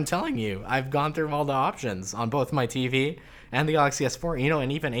 Like I'm telling you, I've gone through all the options on both my TV and the Galaxy S4,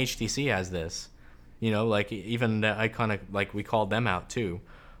 and even HTC has this. Like even the iconic, like we called them out too.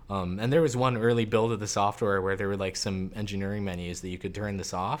 And there was one early build of the software where there were like some engineering menus that you could turn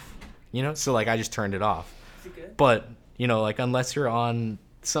this off, so like I just turned it off. Is it good? But, like unless you're on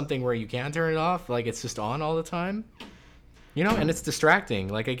something where you can turn it off, like it's just on all the time, and it's distracting.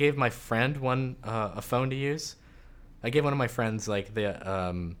 Like I gave my friend a phone to use. I gave one of my friends like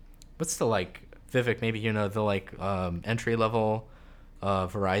the, what's the like, Vivek, maybe the like entry level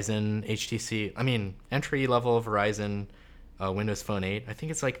Verizon entry level Verizon Windows Phone 8. I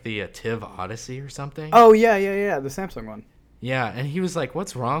think it's like the TIV Odyssey or something. Oh yeah, the Samsung one. Yeah, and he was like,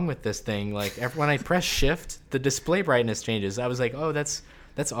 "What's wrong with this thing?" Like when I press Shift, the display brightness changes. I was like, "Oh, that's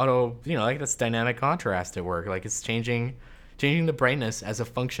auto, like that's dynamic contrast at work. Like it's changing the brightness as a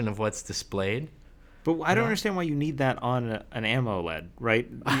function of what's displayed." But I don't understand why you need that on an AMOLED, right?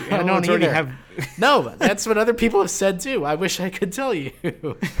 I don't either. No, that's what other people have said too. I wish I could tell you.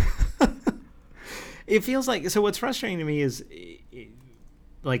 It feels like, so what's frustrating to me is,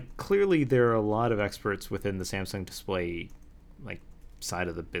 like, clearly there are a lot of experts within the Samsung display, like, side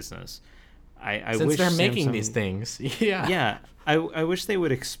of the business. I Since wish they're making these things. Yeah. Yeah. I wish they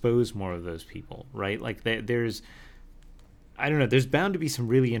would expose more of those people, right? Like, there's bound to be some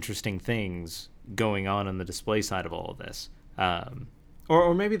really interesting things going on the display side of all of this.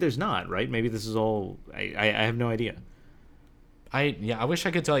 Or maybe there's not, right? Maybe this is all, I have no idea. I wish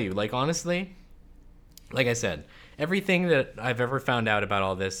I could tell you. Like, honestly, like I said, everything that I've ever found out about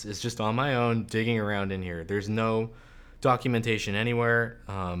all this is just on my own, digging around in here. There's no documentation anywhere.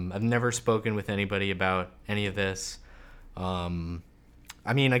 I've never spoken with anybody about any of this. Again,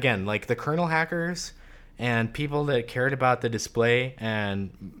 like the kernel hackers and people that cared about the display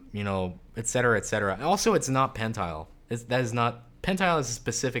and, et cetera, et cetera. Also, it's not Pentile. Pentile is a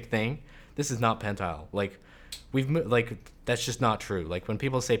specific thing. This is not Pentile. Like, that's just not true. Like, when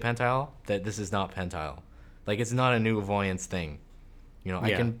people say Pentile, that this is not Pentile. Like, it's not a new avoyance thing.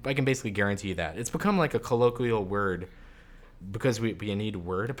 I can basically guarantee you that. It's become like a colloquial word because we need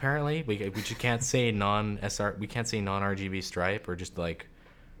word, apparently. We just can't say we can't say non-RGB stripe or just like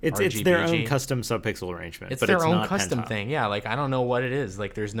It's their own custom subpixel arrangement. It's their own custom thing. Yeah, like I don't know what it is.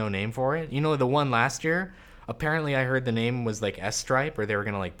 Like there's no name for it. The one last year, apparently I heard the name was like S-stripe, or they were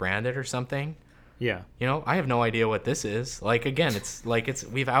gonna like brand it or something. Yeah. I have no idea what this is. Like again,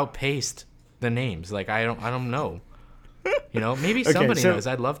 we've outpaced the names. Like I don't know. Maybe somebody knows.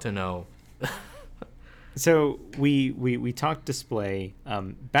 I'd love to know. So we talked display.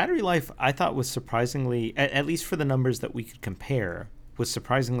 Battery life I thought was surprisingly, at least for the numbers that we could compare, was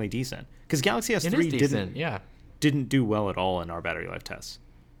surprisingly decent. Because Galaxy S3 didn't do well at all in our battery life tests.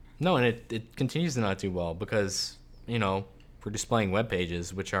 No, and it continues to not do well because, we're displaying web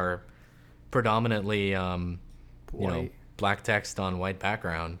pages, which are predominantly, black text on white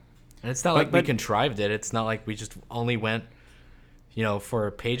background. And it's not like we contrived it. It's not like we just only went,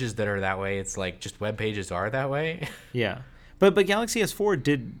 for pages that are that way. It's like just web pages are that way. Yeah. But Galaxy S4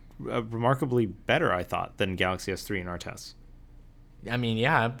 did remarkably better, I thought, than Galaxy S3 in our tests.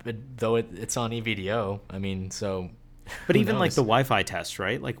 Though it's on EVDO. So. But even like the Wi-Fi test,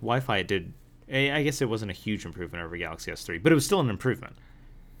 right? Like Wi-Fi did I guess it wasn't a huge improvement over Galaxy S3, but it was still an improvement.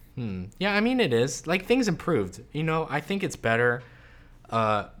 Yeah, I mean, it is. Like, things improved. You know, I think it's better.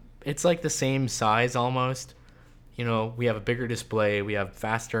 It's like the same size almost. You know, we have a bigger display. We have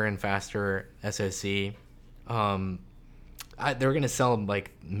faster and faster SoC. They're going to sell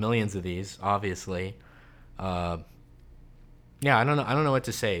like millions of these, obviously. Yeah, I don't know what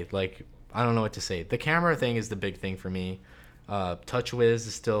to say. Like, I don't know what to say. The camera thing is the big thing for me. TouchWiz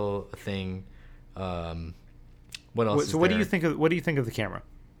is still a thing. What else? So what do you think of the camera?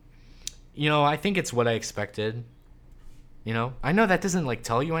 You know, I think it's what I expected. You know, I know that doesn't like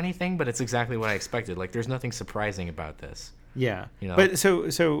tell you anything, but it's exactly what I expected. Like, there's nothing surprising about this. Yeah. You know? But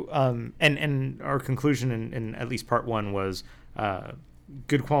and our conclusion in at least part one was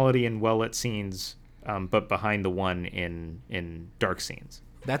good quality and well lit scenes, but behind the one in dark scenes.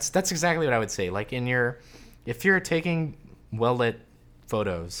 That's exactly what I would say. Like, if you're taking well lit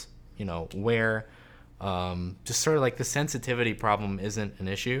photos, you know, where just sort of like the sensitivity problem isn't an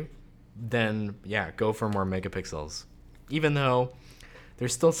issue, then yeah, go for more megapixels. Even though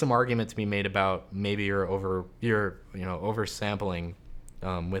there's still some argument to be made about maybe you're oversampling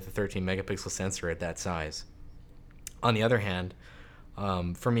with a 13 megapixel sensor at that size. On the other hand,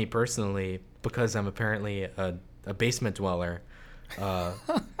 for me personally, because I'm apparently a basement dweller,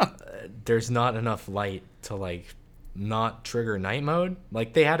 there's not enough light to like not trigger night mode.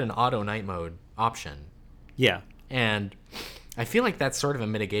 Like, they had an auto night mode option. Yeah. And I feel like that's sort of a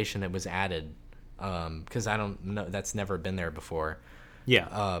mitigation that was added, because I don't know, that's never been there before.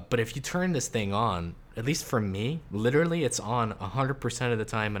 Yeah. But if you turn this thing on, at least for me, literally it's on 100% of the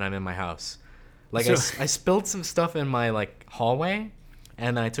time when I'm in my house. Like, I spilled some stuff in my like hallway,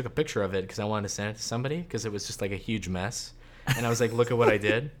 and then I took a picture of it because I wanted to send it to somebody because it was just like a huge mess. And I was like, look at what I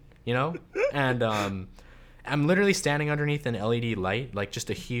did, you know? And I'm literally standing underneath an LED light, like just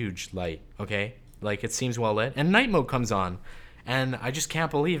a huge light, okay? Like, it seems well lit. And night mode comes on, and I just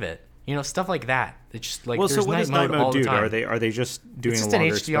can't believe it. You know, stuff like that. It's just like, there's what night does mode night all mode the do? time. Are they just doing it's a just an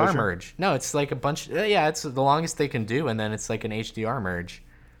longer HDR exposure? merge. No, it's like a bunch. Yeah, it's the longest they can do, and then it's like an HDR merge.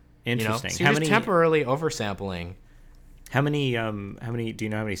 Interesting. You know? So you're just temporarily oversampling. How many? Do you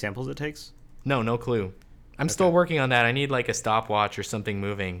know how many samples it takes? No clue. I'm still working on that. I need like a stopwatch or something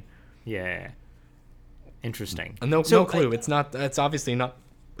moving. Yeah. Interesting. No clue. It's not. It's obviously not.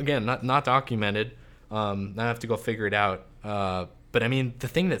 Again, not documented. I have to go figure it out. But I mean, the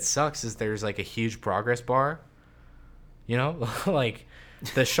thing that sucks is there's like a huge progress bar. You know, like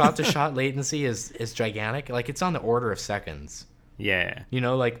the shot-to-shot latency is gigantic. Like, it's on the order of seconds. Yeah. You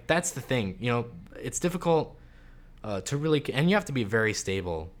know, like, that's the thing. You know, it's difficult to really, and you have to be very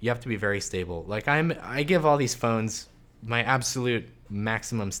stable. Like, I give all these phones my absolute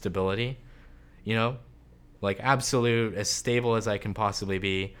maximum stability. You know, like, absolute, as stable as I can possibly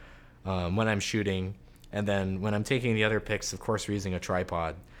be when I'm shooting. And then when I'm taking the other pics, of course, we're using a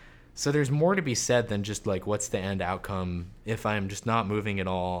tripod. So there's more to be said than just like, what's the end outcome if I'm just not moving at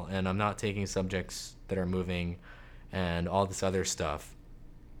all and I'm not taking subjects that are moving and all this other stuff.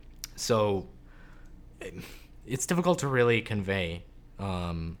 So it's difficult to really convey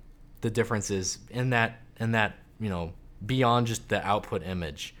the differences in that, you know, beyond just the output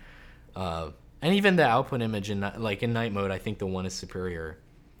image. And even the output image in night mode, I think the one is superior.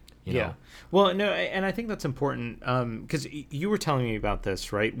 You know? Well, no, and I think that's important because you were telling me about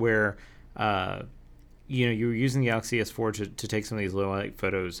this, right? Where, you were using the Galaxy S4 to take some of these low light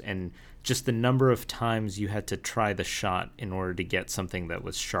photos, and just the number of times you had to try the shot in order to get something that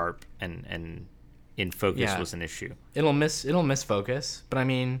was sharp and in focus was an issue. It'll miss focus, but I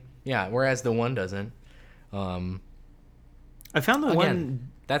mean, yeah. Whereas the one doesn't. I found the one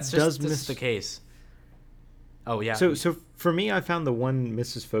that's just miss the case. Oh yeah. So for me, I found the one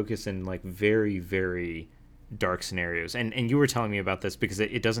misses focus in like very, very dark scenarios, and you were telling me about this because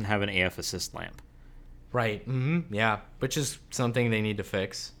it doesn't have an AF assist lamp. Right. Mm-hmm. Yeah, which is something they need to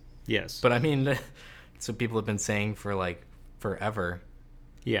fix. Yes. But I mean, that's what people have been saying for like forever.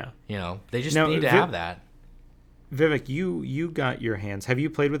 Yeah. You know, they just need to have that. Vivek, you got your hands. Have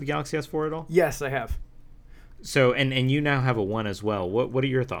you played with the Galaxy S4 at all? Yes, I have. So and you now have a one as well. What are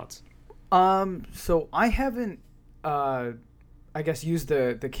your thoughts? So I haven't, I guess, used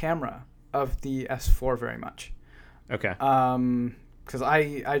the camera of the S4 very much. Okay. Because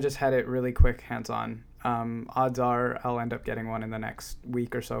I just had it really quick hands-on. Odds are I'll end up getting one in the next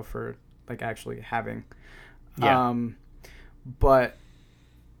week or so for like actually having. Yeah. But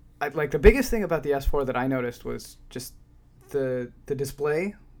the biggest thing about the S4 that I noticed was just the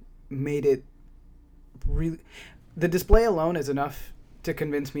display made it really. The display alone is enough to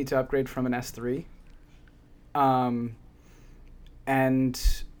convince me to upgrade from an S3.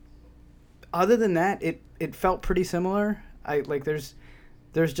 And other than that, it felt pretty similar.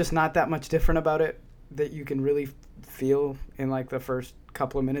 There's just not that much different about it that you can really feel in like the first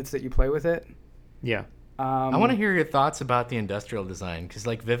couple of minutes that you play with it. Yeah. I want to hear your thoughts about the industrial design, because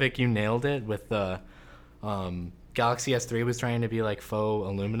like Vivek, you nailed it with the Galaxy S3 was trying to be like faux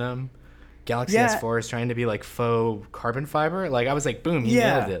aluminum. Galaxy S4 is trying to be like faux carbon fiber. Like I was like, boom, he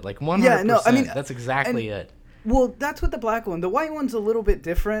nailed it. Like 100%. Yeah, no, I mean, that's exactly it. Well, that's with the black one. The white one's a little bit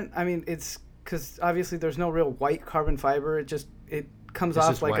different. I mean, it's because obviously there's no real white carbon fiber. It comes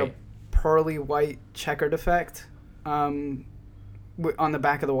off like a pearly white checkered effect on the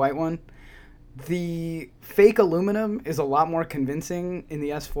back of the white one. The fake aluminum is a lot more convincing in the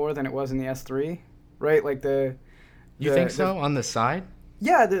S4 than it was in the S3, right? Like You think so? On the side?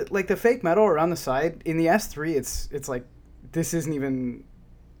 Yeah, the fake metal around the side in the S3, it's like this isn't even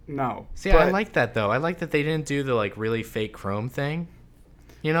See, I like that though. I like that they didn't do the like really fake chrome thing.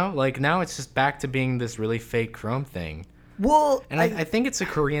 You know, like now it's just back to being this really fake chrome thing. Well, and I think it's a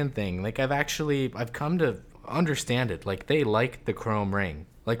Korean thing. Like I've come to understand it. Like they like the chrome ring.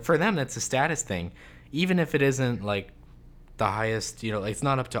 Like for them, that's a status thing, even if it isn't like the highest. You know, it's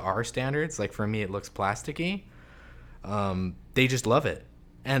not up to our standards. Like for me, it looks plasticky. They just love it,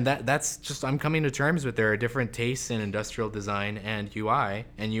 and that's just I'm coming to terms with there are different tastes in industrial design and UI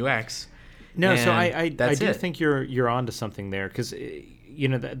and UX. No, so I do think you're onto something there, because you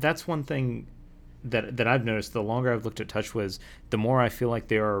know that's one thing that I've noticed. The longer I've looked at TouchWiz, the more I feel like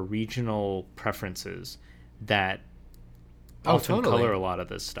there are regional preferences that often color a lot of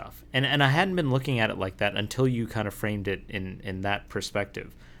this stuff. And I hadn't been looking at it like that until you kind of framed it in that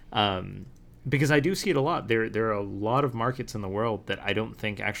perspective. Because I do see it a lot. There are a lot of markets in the world that I don't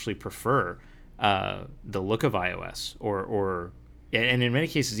think actually prefer the look of iOS or and in many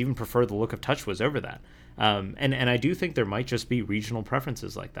cases even prefer the look of TouchWiz over that. And I do think there might just be regional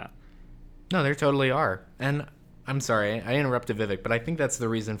preferences like that. No, there totally are. And I'm sorry, I interrupted Vivek, but I think that's the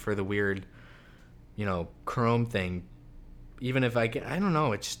reason for the weird, Chrome thing. Even if I don't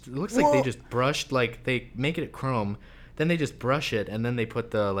know, it looks like they just brushed, like they make it Chrome, then they just brush it, and then they put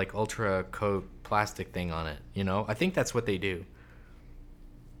the like ultra coat plastic thing on it. I think that's what they do.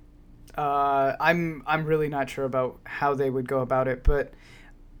 I'm really not sure about how they would go about it, but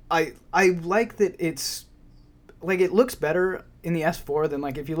I like that it's like it looks better in the S4 than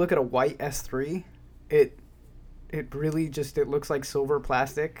like if you look at a white S3, it really just it looks like silver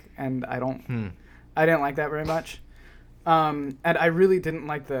plastic, and I didn't like that very much. And I really didn't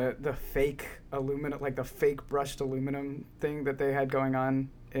like the fake aluminum, like the fake brushed aluminum thing that they had going on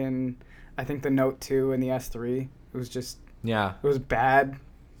in, I think, the Note 2 and the S3. It was just, it was bad,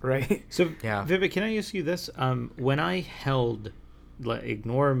 right? So, Vivek, can I ask you this? When I held,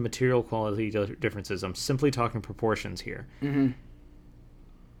 ignore material quality differences, I'm simply talking proportions here. Mm-hmm.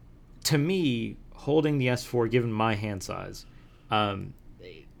 To me, holding the S4, given my hand size,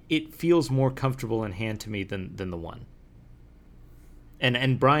 it feels more comfortable in hand to me than the one.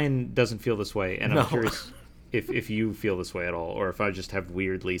 And Brian doesn't feel this way, and I'm curious if you feel this way at all, or if I just have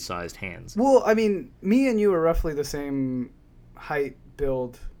weirdly sized hands. Well, I mean, me and you are roughly the same height,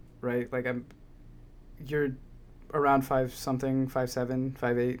 build, right? Like you're around 5'something", 5'7",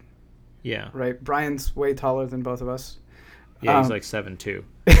 5'8". Yeah. Right? Brian's way taller than both of us. Yeah, he's like 7'2".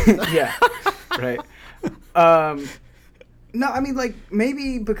 Yeah, right. No, I mean, like,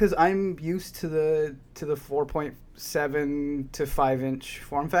 maybe because I'm used to the 4.7 to 5-inch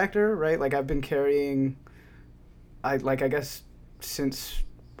form factor, right? Like, I've been carrying, I guess, since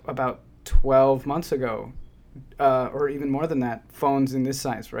about 12 months ago, or even more than that, phones in this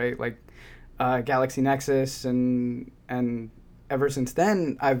size, right? Like, Galaxy Nexus, and ever since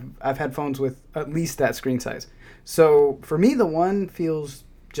then, I've had phones with at least that screen size. So, for me, the one feels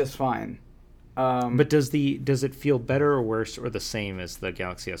just fine. But does it feel better or worse or the same as the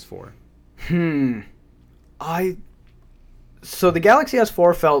Galaxy S4? So the Galaxy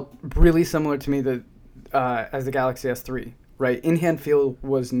S4 felt really similar to me as the Galaxy S3, right? In-hand feel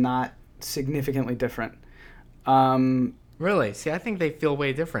was not significantly different. Really? See, I think they feel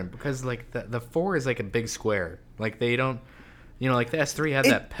way different because like the 4 is like a big square. Like they don't, like the S3 had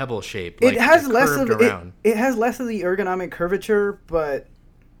that pebble shape. Like, it has less of around. It has less of the ergonomic curvature, but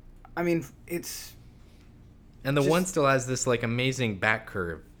I mean, it's... And the one still has this, like, amazing back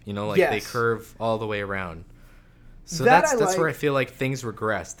curve. They curve all the way around. So that's where I feel like things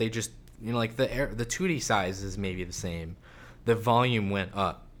regress. They just, like, the 2D size is maybe the same. The volume went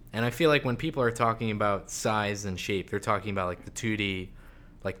up. And I feel like when people are talking about size and shape, they're talking about, like, the 2D,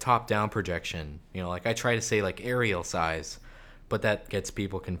 like, top-down projection. Like, I try to say, like, aerial size, but that gets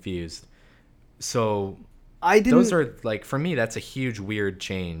people confused. So... those are, like, for me, that's a huge, weird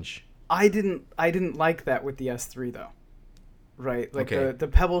change. I didn't like that with the S3 though. Right, like Okay. the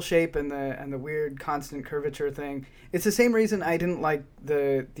pebble shape and the weird constant curvature thing. It's the same reason I didn't like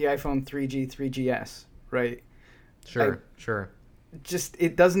the iPhone 3G, 3GS. Right. Sure. Just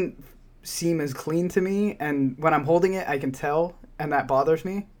it doesn't seem as clean to me, and when I'm holding it, I can tell, and that bothers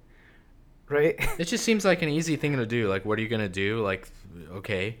me. Right. It just seems like an easy thing to do. Like, what are you gonna do? Like,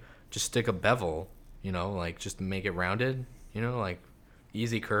 okay, just stick a bevel. Like just make it rounded. Like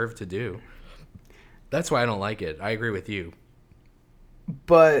easy curve to do. That's why I don't like it. I agree with you.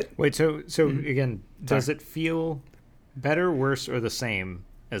 But wait, so again, does it feel better, worse, or the same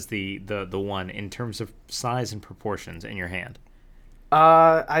as the one in terms of size and proportions in your hand?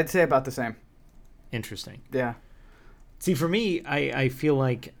 I'd say about the same. Interesting. Yeah. See, for me, I feel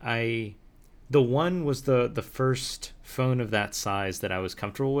like the one was the first phone of that size that I was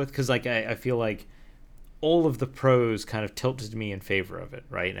comfortable with, because like I feel like all of the pros kind of tilted me in favor of it,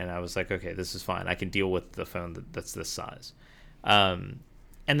 right? And I was like, okay, this is fine. I can deal with the phone that's this size. And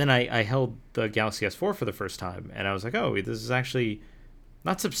then I held the Galaxy S4 for the first time, and I was like, oh, this is actually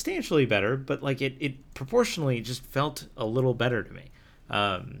not substantially better, but like it proportionally just felt a little better to me.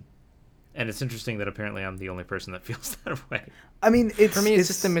 And it's interesting that apparently I'm the only person that feels that way. I mean, for me, it's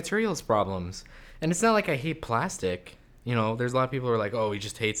just the materials problems. And it's not like I hate plastic. There's a lot of people who are like, oh, he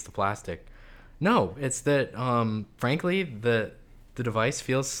just hates the plastic. No, it's that, frankly, the device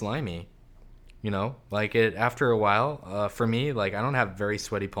feels slimy. Like it after a while, for me, like I don't have very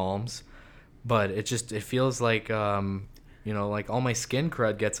sweaty palms, but it feels like, like all my skin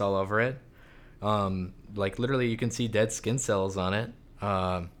crud gets all over it. Like literally you can see dead skin cells on it.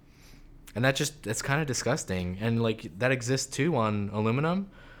 And it's kind of disgusting. And like that exists too on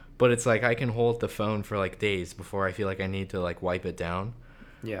aluminum, but it's like I can hold the phone for like days before I feel like I need to like wipe it down.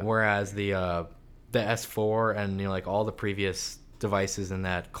 Yeah. Whereas the S4 and like all the previous devices in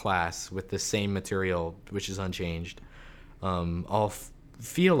that class with the same material, which is unchanged, all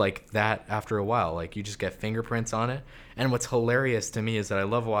feel like that after a while. Like you just get fingerprints on it. And what's hilarious to me is that I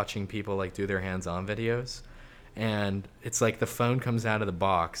love watching people like do their hands-on videos, and it's like the phone comes out of the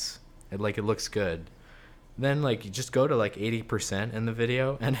box and like it looks good. Then like you just go to like 80% in the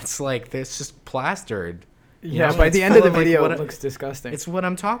video, and it's like it's just plastered. Yeah, by the end of the video, it looks disgusting. It's what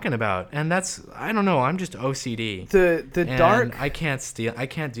I'm talking about, and that's I don't know. I'm just OCD. The dark. I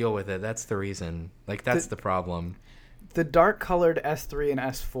can't deal with it. That's the reason. Like that's the problem. The dark colored S3 and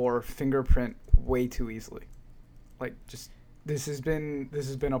S4 fingerprint way too easily. Like just this has been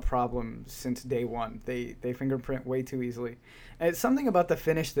a problem since day one. They fingerprint way too easily, and it's something about the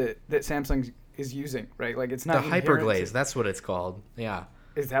finish that Samsung is using, right? Like it's not the hyperglaze. That's what it's called. Yeah.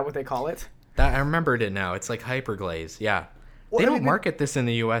 Is that what they call it? I remembered it now. It's like hyperglaze. Yeah. Well, they don't market this in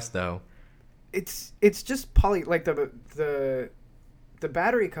the US though. It's just like the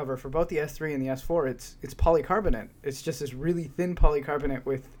battery cover for both the S3 and the S4. It's polycarbonate. It's just this really thin polycarbonate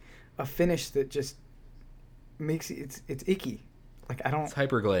with a finish that just makes it's icky. Like I don't. It's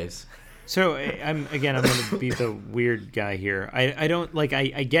hyperglaze. So I'm going to be the weird guy here. I don't like.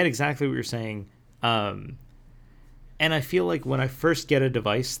 I get exactly what you're saying. And I feel like when I first get a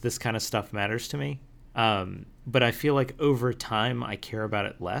device, this kind of stuff matters to me. But I feel like over time, I care about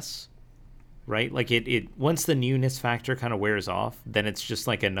it less, right? Like it once the newness factor kind of wears off, then it's just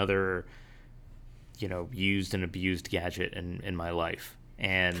like another, used and abused gadget in my life.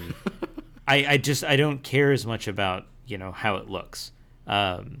 And I don't care as much about, how it looks.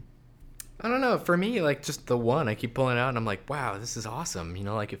 I don't know. For me, like just the one, I keep pulling it out and I'm like, wow, this is awesome.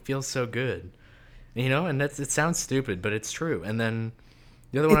 Like it feels so good. And it sounds stupid, but it's true. And then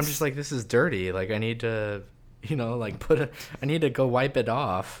the other one, I'm just like, this is dirty. Like I need to, like I need to go wipe it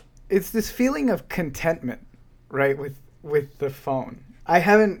off. It's this feeling of contentment, right? With the phone. I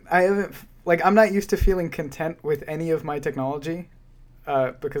haven't like I'm not used to feeling content with any of my technology,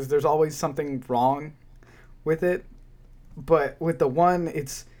 because there's always something wrong with it. But with the one,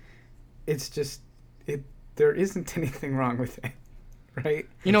 it's just there isn't anything wrong with it. Right.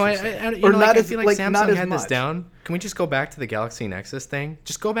 I feel like Samsung had this down. Can we just go back to the Galaxy Nexus thing?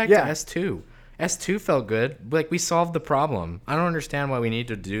 Just go back to S2. S2 felt good. Like we solved the problem. I don't understand why we need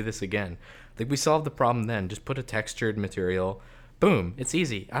to do this again. Like we solved the problem then. Just put a textured material. Boom. It's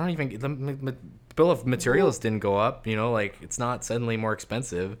easy. I don't even the bill of materials didn't go up. Like it's not suddenly more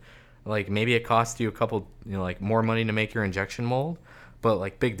expensive. Like maybe it costs you a couple, like more money to make your injection mold, but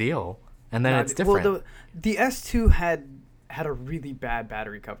like big deal. And then it's different. Well, the S2 had a really bad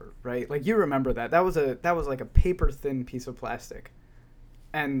battery cover, right? Like you remember that was like a paper thin piece of plastic,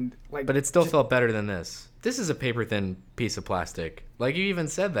 and like. But it still felt better than this. This is a paper thin piece of plastic. Like you even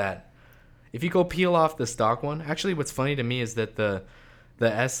said that. If you go peel off the stock one, actually, what's funny to me is that the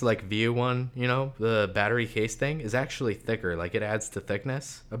the S like View one, the battery case thing is actually thicker. Like it adds to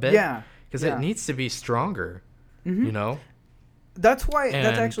thickness a bit. Yeah. Because it needs to be stronger. That's why. And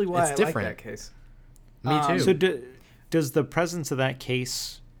that's actually why I different. like that case. Me too. So does the presence of that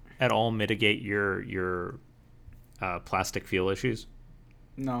case at all mitigate your plastic feel issues?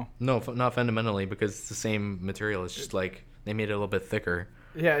 No, not fundamentally, because it's the same material. It's just like they made it a little bit thicker.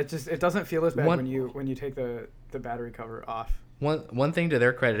 Yeah, it doesn't feel as bad when you take the battery cover off. One thing to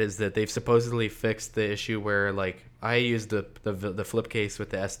their credit is that they've supposedly fixed the issue where, like, I used the flip case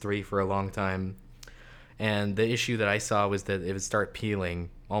with the S3 for a long time, and the issue that I saw was that it would start peeling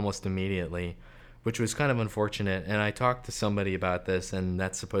almost immediately, which was kind of unfortunate. And I talked to somebody about this, and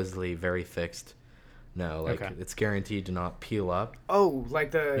that's supposedly very fixed now. Like, it's guaranteed to not peel up. Oh,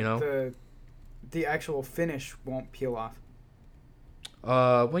 like the actual finish won't peel off.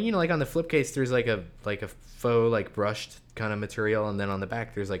 Well, like on the flip case, there's like a faux like brushed kind of material, and then on the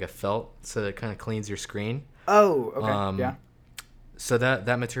back there's like a felt, so that kind of cleans your screen. Oh, okay, yeah. So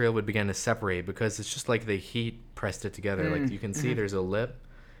that material would begin to separate because it's just like the heat pressed it together. Like you can see there's a lip,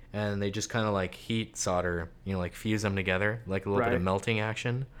 and they just kind of like heat solder, like fuse them together, like a little bit of melting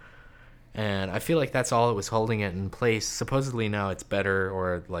action. And I feel like that's all it was holding it in place. Supposedly now it's better,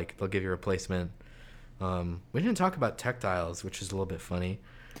 or like they'll give you a replacement. We didn't talk about tactiles, which is a little bit funny,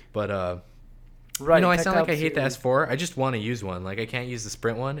 but I sound like I hate the S4. I just want to use one. Like I can't use the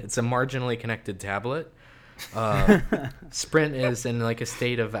Sprint one. It's a marginally connected tablet. Sprint is in like a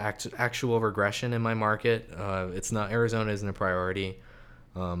state of actual regression in my market. It's not, Arizona isn't a priority.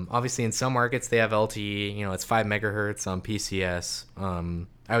 Obviously in some markets they have LTE. It's 5 megahertz on PCS.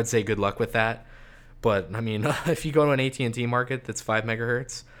 I would say good luck with that. But I mean, if you go to an AT&T market that's 5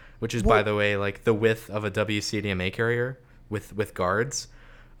 megahertz. Which is, by the way, like the width of a WCDMA carrier with guards.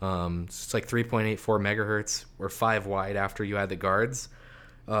 So it's like 3.84 megahertz or 5 wide after you add the guards.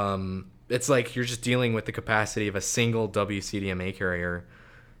 It's like you're just dealing with the capacity of a single WCDMA carrier.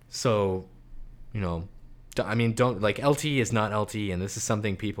 So, I mean, LTE is not LTE, and this is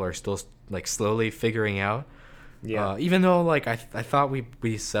something people are still like slowly figuring out. Yeah. Even though like I thought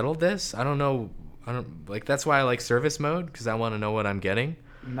we settled this. I don't know. That's why I like service mode, because I want to know what I'm getting.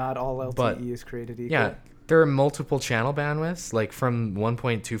 Not all LTE is created equal. Yeah, there are multiple channel bandwidths, like from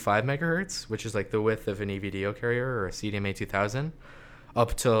 1.25 megahertz, which is like the width of an EVDO carrier or a CDMA 2000,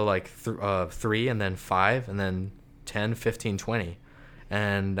 up to like 3, and then 5, and then 10, 15, 20,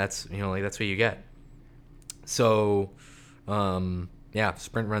 and that's that's what you get. So,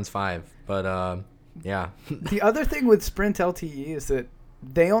 Sprint runs 5, but yeah. The other thing with Sprint LTE is that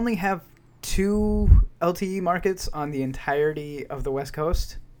they only have 2 LTE markets on the entirety of the West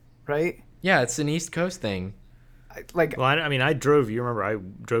Coast, right? Yeah, it's an East Coast thing. I drove. You remember I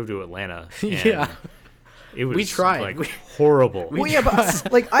drove to Atlanta. Yeah, it was. We tried. Like horrible.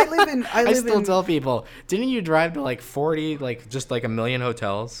 But like I live in. I still tell people, didn't you drive to like 40, like just like a million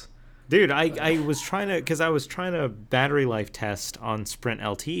hotels? Dude, I was trying to battery life test on Sprint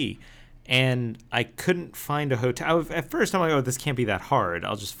LTE. And I couldn't find a hotel. At first, I'm like, oh, this can't be that hard.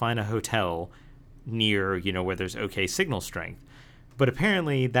 I'll just find a hotel near, where there's okay signal strength. But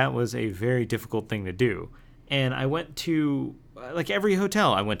apparently, that was a very difficult thing to do. And I went to, like, every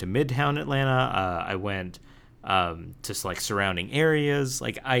hotel. I went to Midtown Atlanta. I went to, like, surrounding areas.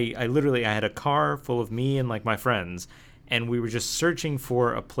 Like, I literally had a car full of me and, like, my friends. And we were just searching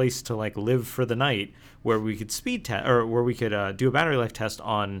for a place to, like, live for the night where we could speed test, or where we could do a battery life test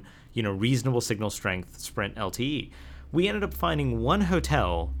on reasonable signal strength Sprint LTE. We ended up finding one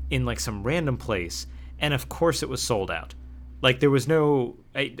hotel in like some random place, and of course it was sold out. Like there's nothing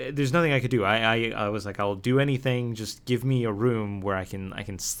I could do. I was like, I'll do anything, just give me a room where I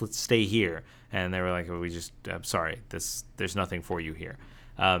can stay here. And they were like, oh, I'm sorry, there's nothing for you here.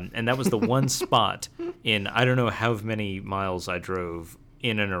 And that was the one spot in I don't know how many miles I drove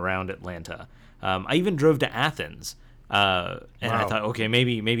in and around Atlanta. I even drove to Athens. And I thought, okay,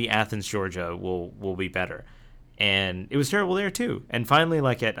 maybe Athens, Georgia will be better. And it was terrible there too. And finally,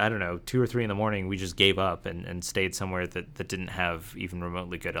 like at, I don't know, 2 or 3 in the morning, we just gave up and stayed somewhere that didn't have even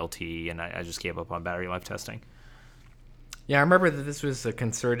remotely good LTE. And I just gave up on battery life testing. Yeah, I remember that this was a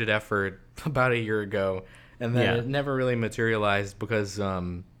concerted effort about a year ago. And then it never really materialized because,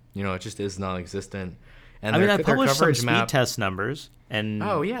 it just is non-existent. And I published some speed test numbers. And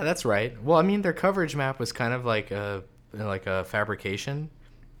oh, yeah, that's right. Well, I mean, their coverage map was kind of like a fabrication.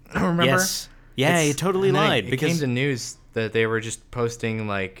 Remember? Yes. Yeah, he totally lied. It came to news that they were just posting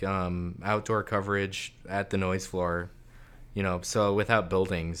like outdoor coverage at the noise floor, so without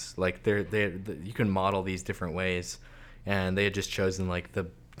buildings. Like you can model these different ways, and they had just chosen like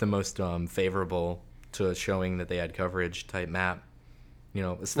the most favorable to showing that they had coverage type map.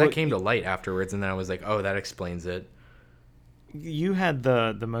 So that came to light afterwards, and then I was like, oh, that explains it. You had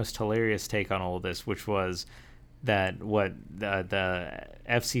the most hilarious take on all of this, which was that the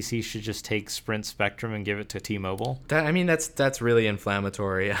FCC should just take Sprint Spectrum and give it to T-Mobile. That's really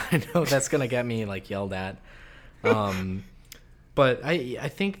inflammatory. I know that's gonna get me yelled at. But I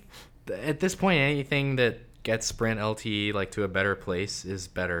think at this point, anything that gets Sprint LTE to a better place is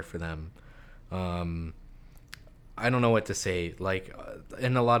better for them. I don't know what to say.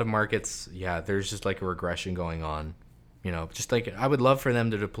 In a lot of markets, there's just a regression going on. I would love for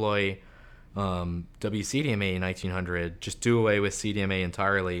them to deploy WCDMA 1900, just do away with CDMA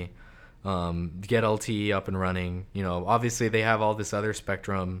entirely, get LTE up and running. Obviously they have all this other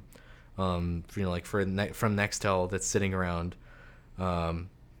spectrum, from Nextel that's sitting around.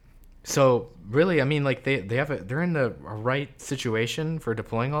 So really, they're in the right situation for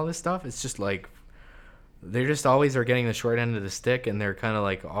deploying all this stuff. It's just they just always are getting the short end of the stick, and they're kind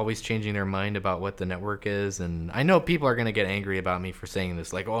of always changing their mind about what the network is. And I know people are going to get angry about me for saying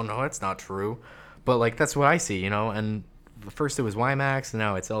this, oh no, it's not true, but that's what I see, and first it was WiMAX and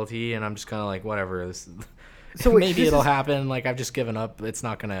now it's LTE, and I'm just kind of whatever. So maybe it'll happen. I've just given up. It's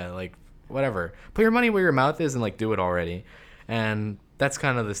not gonna whatever. Put your money where your mouth is and do it already. And that's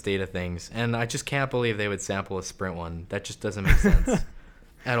kind of the state of things. And I just can't believe they would sample a Sprint one. That just doesn't make sense.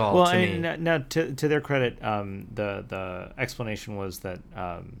 At all to me. Now, to their credit, the explanation was that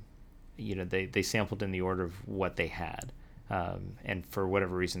they sampled in the order of what they had, and for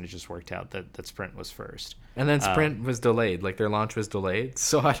whatever reason, it just worked out that Sprint was first. And then Sprint was delayed, their launch was delayed.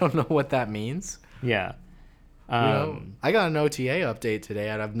 So I don't know what that means. Yeah, I got an OTA update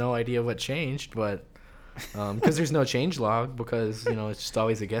today. I have no idea what changed, but because there's no change log, because it's just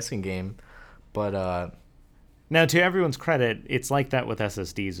always a guessing game. But now, to everyone's credit, it's like that with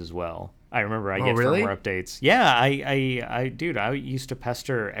SSDs as well. I remember I get really? firmware updates. Yeah, I used to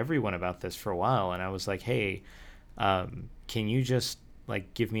pester everyone about this for a while, and I was like, hey, can you just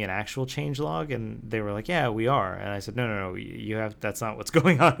give me an actual change log? And they were like, yeah, we are. And I said, no, you have. That's not what's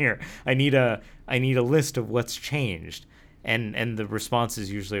going on here. I need a list of what's changed. And the response is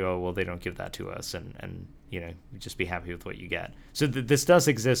usually, oh, well, they don't give that to us, and just be happy with what you get. So this does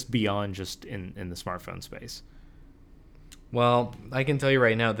exist beyond just in the smartphone space. Well, I can tell you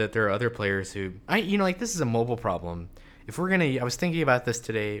right now that there are other players who, this is a mobile problem. I was thinking about this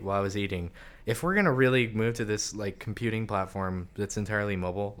today while I was eating. If we're gonna really move to this computing platform that's entirely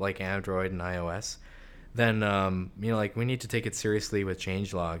mobile, like Android and iOS, then we need to take it seriously with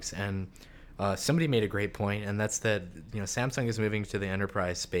change logs. And somebody made a great point, and that's that Samsung is moving to the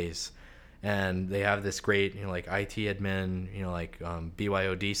enterprise space, and they have this great IT admin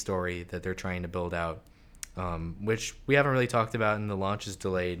BYOD story that they're trying to build out. Which we haven't really talked about, and the launch is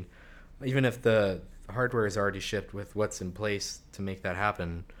delayed, even if the hardware is already shipped with what's in place to make that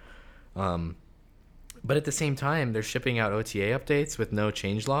happen. But at the same time, they're shipping out OTA updates with no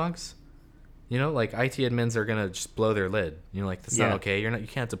change logs. IT admins are gonna just blow their lid. That's not okay. You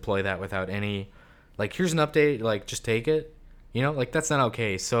can't deploy that without any, here's an update, just take it. That's not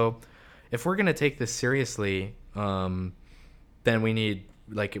okay. So if we're gonna take this seriously, then we need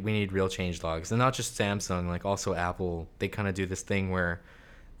real change logs. And not just Samsung, also Apple. They kind of do this thing where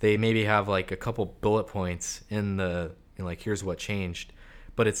they maybe have a couple bullet points in the here's what changed,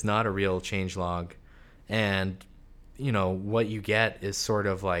 but it's not a real change log. And what you get is sort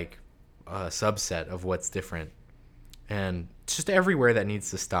of a subset of what's different. And just everywhere that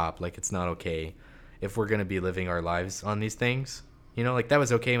needs to stop. It's not okay if we're going to be living our lives on these things. That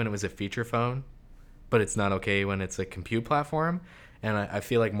was okay when it was a feature phone, but it's not okay when it's a compute platform. And I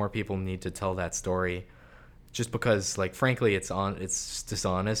feel like more people need to tell that story, just because, frankly, it's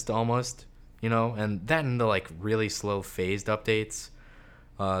dishonest almost, and the really slow phased updates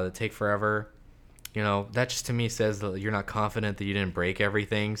that take forever, that just to me says that you're not confident that you didn't break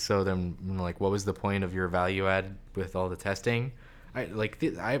everything. So then, what was the point of your value add with all the testing? I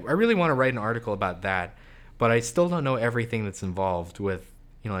really want to write an article about that, but I still don't know everything that's involved with,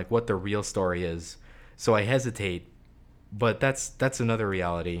 what the real story is. So I hesitate. But that's another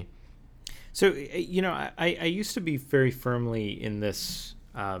reality. So, I used to be very firmly in this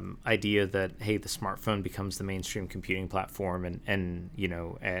idea that, hey, the smartphone becomes the mainstream computing platform, and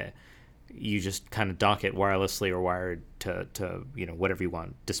you just kind of dock it wirelessly or wired to whatever you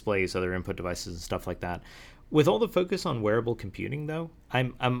want, displays, other input devices, and stuff like that. With all the focus on wearable computing, though,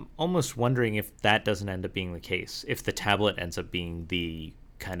 I'm almost wondering if that doesn't end up being the case, if the tablet ends up being the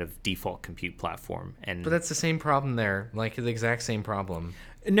kind of default compute platform. But that's the same problem there, the exact same problem.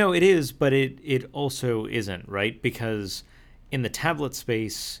 No, it is, but it also isn't, right? Because in the tablet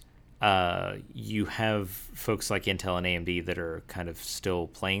space, you have folks like Intel and AMD that are kind of still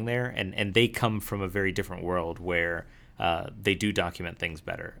playing there, and they come from a very different world where they do document things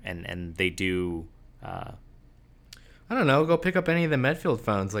better, and they do. I don't know. Go pick up any of the Medfield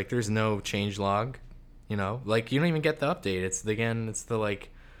phones. Like, there's no change log. You know, like you don't even get the update. It's the like,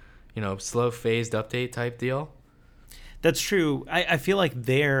 you know, slow phased update type deal. That's true. I feel like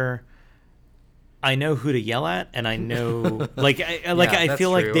I know who to yell at, and I know I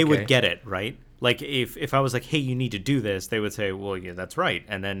feel like they would get it, right? Like if I was like, hey, you need to do this, they would say, well, yeah, that's right,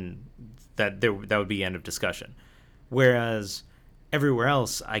 and then that would be end of discussion. Whereas everywhere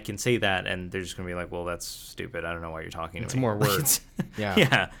else, I can say that, and they're just gonna be like, well, that's stupid. I don't know why you're talking to me. It's more words. Yeah.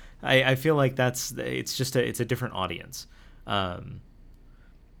 Yeah. I feel like it's a different audience. I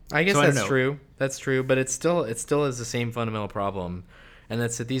guess that's true. That's true, but it still is the same fundamental problem, and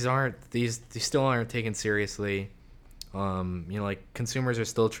that's that these still aren't taken seriously. You know, like consumers are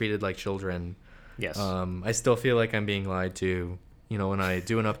still treated like children. Yes. I still feel like I'm being lied to. You know, when I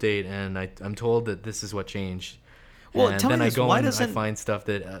do an update and I'm told that this is what changed. Well, and tell then me this, I go why and doesn't... I find stuff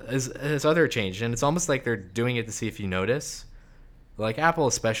that is other changed, and it's almost like they're doing it to see if you notice. Like Apple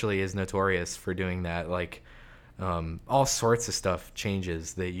especially is notorious for doing that. Like all sorts of stuff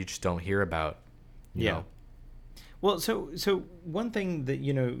changes that you just don't hear about. You know? Well, so one thing that,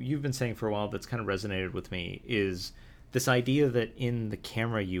 you know, you've been saying for a while that's kind of resonated with me is this idea that in the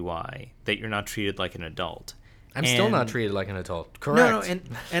camera UI that you're not treated like an adult. I'm still not treated like an adult. Correct. No,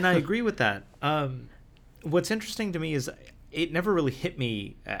 and I agree with that. What's interesting to me is it never really hit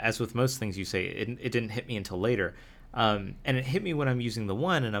me, as with most things you say, it didn't hit me until later. And it hit me when I'm using the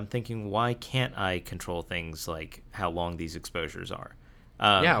One, and I'm thinking, why can't I control things like how long these exposures are?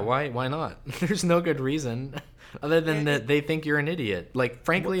 Yeah, why not? There's no good reason other than that they think you're an idiot. Like,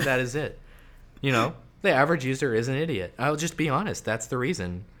 frankly, that is it. You know, the average user is an idiot. I'll just be honest. That's the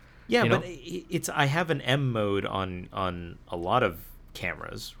reason. Yeah, you know? But I have an M mode on a lot of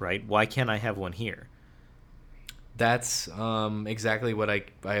cameras, right? Why can't I have one here? That's exactly what I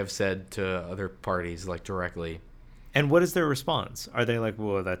have said to other parties, like directly. And what is their response? Are they like,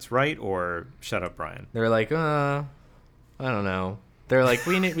 well, that's right, or shut up, Brian? They're like, I don't know. They're like,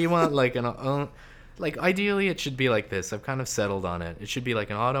 we want like like ideally it should be like this. I've kind of settled on it. It should be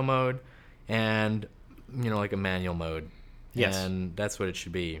like an auto mode and, you know, like a manual mode. Yes. And that's what it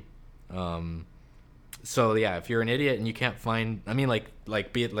should be. So yeah, if you're an idiot and you can't find, I mean,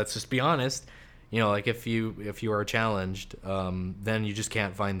 let's just be honest. You know, like if you are challenged, then you just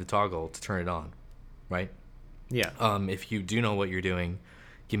can't find the toggle to turn it on, right? Yeah. If you do know what you're doing,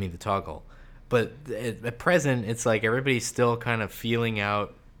 give me the toggle. But at present, it's like everybody's still kind of feeling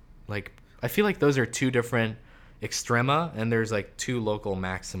out. Like, I feel like those are two different extrema, and there's like two local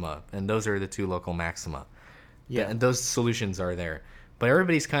maxima, and those are the two local maxima. Yeah. And those solutions are there. But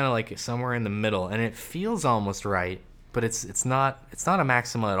everybody's kind of like somewhere in the middle, and it feels almost right. But it's not a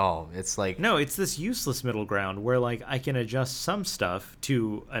maxima at all. It's like, no, it's this useless middle ground where like I can adjust some stuff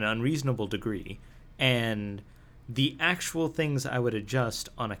to an unreasonable degree, and the actual things I would adjust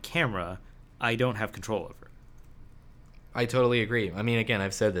on a camera, I don't have control over. I totally agree. I mean, again,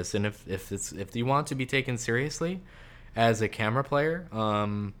 I've said this, and if you want to be taken seriously as a camera player,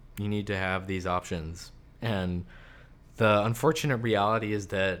 you need to have these options. And the unfortunate reality is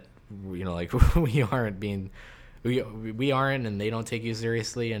that, you know, like we aren't, and they don't take you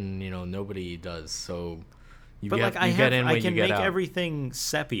seriously, and, you know, nobody does. So I can make everything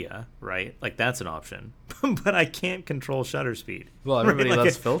sepia, right? Like that's an option, but I can't control shutter speed. Well, everybody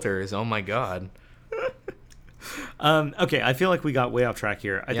loves filters. Oh my god. Okay, I feel like we got way off track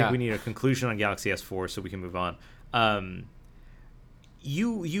here. I think we need a conclusion on Galaxy S4 so we can move on.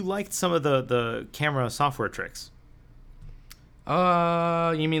 You liked some of the camera software tricks. You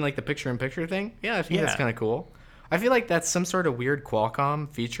mean like the picture-in-picture thing? Yeah, I think that's kind of cool. I feel like that's some sort of weird Qualcomm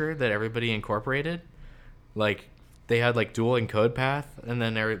feature that everybody incorporated. Like, they had like dual encode path, and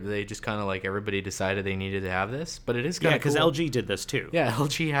then they just kind of like everybody decided they needed to have this. But it is kind of cool. Yeah, because LG did this too. Yeah,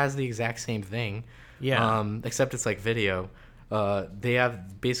 LG has the exact same thing. Yeah. Except it's like video. They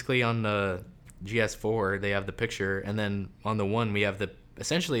have basically on the GS4 they have the picture, and then on the One we have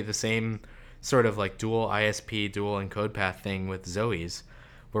essentially the same sort of like dual ISP, dual encode path thing with Zoe's,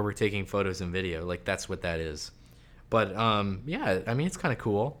 where we're taking photos and video. Like that's what that is. But yeah, I mean it's kind of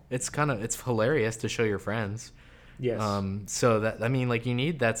cool. It's hilarious to show your friends. Yes. So that, I mean, like you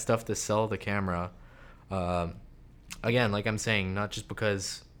need that stuff to sell the camera. Again, like I'm saying, not just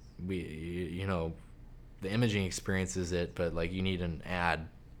because you know, the imaging experience is it, but like you need an ad.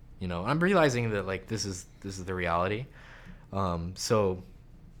 You know, I'm realizing that like this is the reality. So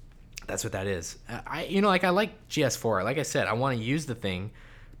that's what that is. I like GS4. Like I said, I want to use the thing,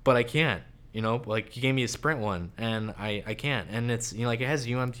 but I can't. You know, like you gave me a Sprint one, and I can't. And it's, you know, like it has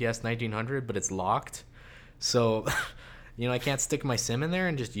UMTS 1900, but it's locked. So, you know, I can't stick my SIM in there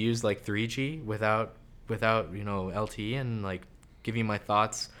and just use like 3G without you know, LTE, and like give you my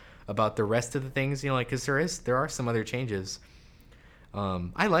thoughts about the rest of the things. You know, like because there are some other changes.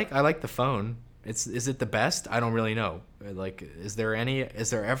 I like the phone. Is it the best? I don't really know. Like, is there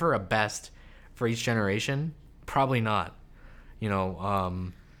ever a best for each generation? Probably not. You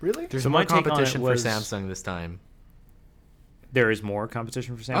know, Really? there's So more my take on it competition was- for Samsung this time. There is more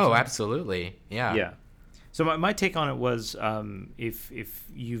competition for Samsung. Oh, absolutely. Yeah. Yeah. So my take on it was, if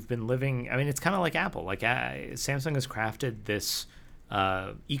you've been living, I mean, it's kind of like Apple. Like Samsung has crafted this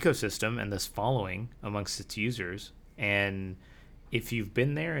ecosystem and this following amongst its users, and if you've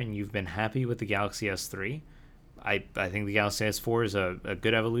been there and you've been happy with the Galaxy S3, I think the Galaxy S4 is a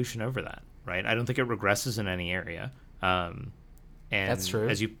good evolution over that, right? I don't think it regresses in any area. And That's true.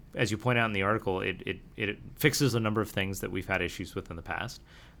 As you point out in the article, it fixes a number of things that we've had issues with in the past.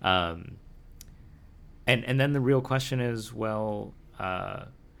 And then the real question is, well,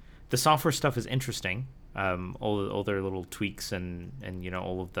 the software stuff is interesting. All their little tweaks and you know,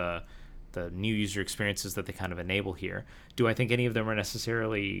 all of the new user experiences that they kind of enable here. Do I think any of them are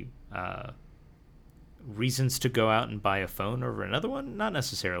necessarily reasons to go out and buy a phone over another one? Not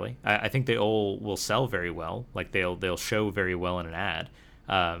necessarily. I think they all will sell very well. Like they'll show very well in an ad,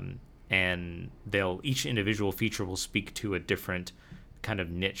 and each individual feature will speak to a different kind of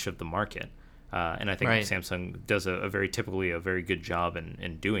niche of the market. And I think Right. Samsung does a very good job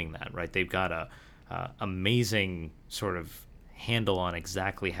in doing that. Right? They've got a amazing sort of handle on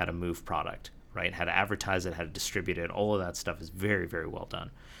exactly how to move product, right? How to advertise it, how to distribute it. All of that stuff is very, very well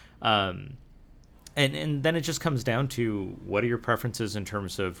done. And then it just comes down to, what are your preferences in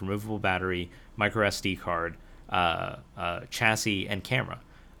terms of removable battery, micro SD card, chassis, and camera.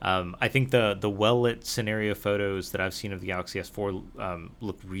 I think the well-lit scenario photos that I've seen of the Galaxy S4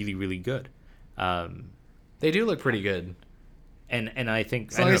 look really, really good. They do look pretty good. And I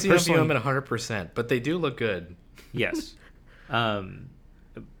think... As long as you don't view personally- them at 100%, but they do look good. Yes.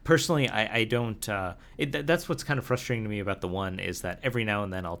 Personally, I don't. That's what's kind of frustrating to me about the One, is that every now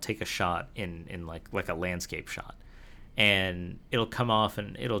and then I'll take a shot in like a landscape shot, and it'll come off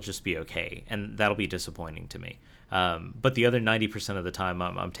and it'll just be okay, and that'll be disappointing to me. But the other 90% of the time,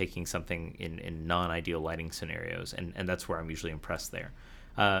 I'm taking something in non-ideal lighting scenarios, and that's where I'm usually impressed there.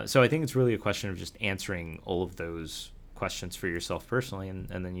 So I think it's really a question of just answering all of those questions for yourself personally, and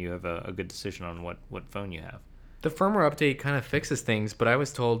then you have a good decision on what phone you have. The firmware update kind of fixes things, but I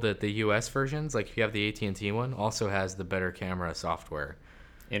was told that the US versions, like if you have the AT&T one, also has the better camera software.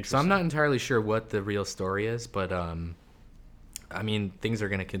 Interesting. So I'm not entirely sure what the real story is, but I mean, things are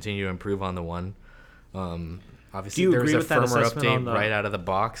going to continue to improve on the One. Obviously, Do you there was agree a with that firmware assessment update on the- right out of the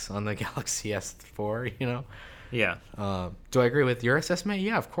box on the Galaxy S4, you know? Yeah. Do I agree with your assessment?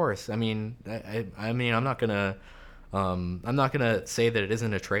 Yeah, of course. I mean, I mean, I'm not gonna say that it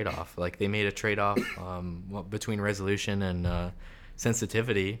isn't a trade-off. Like, they made a trade-off between resolution and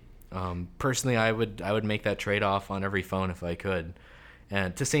sensitivity. Personally, I would make that trade-off on every phone if I could,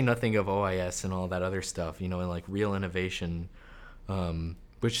 and to say nothing of OIS and all that other stuff, you know, and like real innovation,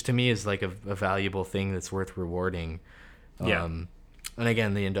 which to me is like a valuable thing that's worth rewarding. Yeah. And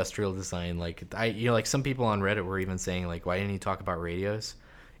again, the industrial design, like like some people on Reddit were even saying, like, why didn't you talk about radios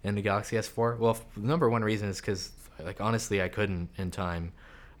in the Galaxy S4? Well, number one reason is because, like, honestly, I couldn't in time.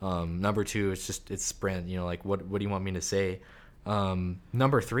 Number two, it's Sprint. You know, like, what do you want me to say?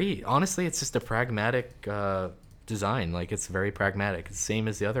 Number three, honestly, it's just a pragmatic design. Like, it's very pragmatic. It's the same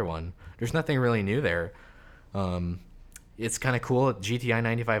as the other one. There's nothing really new there. It's kind of cool. GTI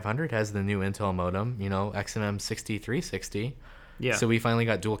 9500 has the new Intel modem. You know, XMM 6360. Yeah. So we finally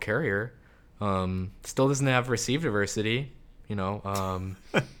got dual carrier. Still doesn't have receive diversity, you know,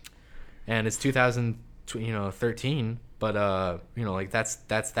 and it's 2013. But you know, like that's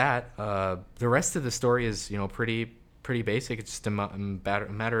that. The rest of the story is, you know, pretty basic. It's just a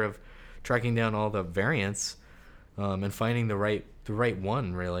matter of tracking down all the variants and finding the right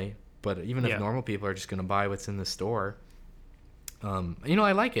one, really. But even if normal people are just going to buy what's in the store, you know,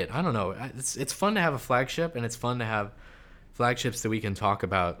 I like it. I don't know. It's fun to have a flagship, and it's fun to have flagships that we can talk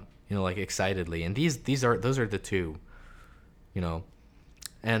about, you know, like excitedly. And those are the two, you know.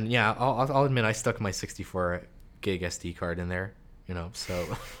 And yeah, I'll admit I stuck my 64 gig SD card in there, you know. So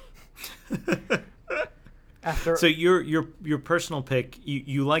After your personal pick,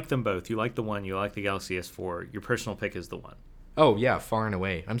 you like them both. You like the One, you like the Galaxy S4. Your personal pick is the One. oh yeah, far and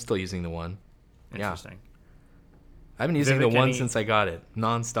away. I'm still using the One. Interesting. I've been using Vivek, the One since I got it,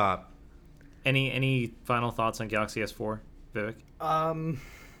 nonstop. Any final thoughts on Galaxy S4, Vivek?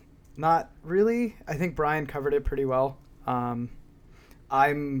 Not really. I think Brian covered it pretty well. I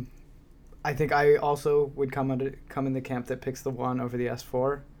think I also would come in the camp that picks the 1 over the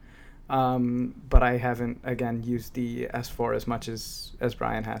S4. But I haven't, again, used the S4 as much as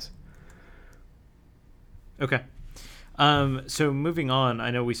Brian has. Okay. So moving on, I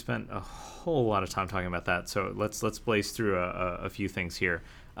know we spent a whole lot of time talking about that, so let's blaze through a few things here.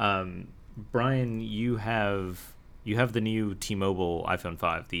 Brian, you have the new T-Mobile iPhone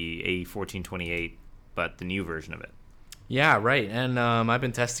 5, the A1428, but the new version of it. Yeah, right. And I've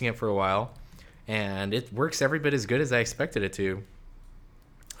been testing it for a while, and it works every bit as good as I expected it to.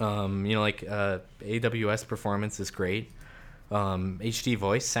 AWS performance is great. HD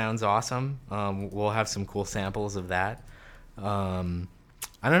voice sounds awesome. We'll have some cool samples of that.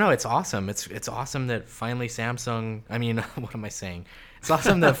 I don't know. It's awesome. It's awesome that finally Samsung. I mean, what am I saying? It's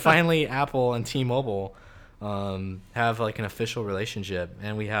awesome that finally Apple and T-Mobile have like an official relationship,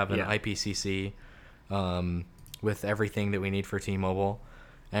 and we have an IPCC with everything that we need for T-Mobile.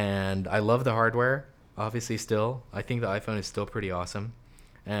 And I love the hardware. Obviously, still, I think the iPhone is still pretty awesome.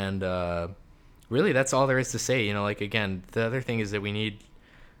 And really, that's all there is to say. Again, the other thing is that we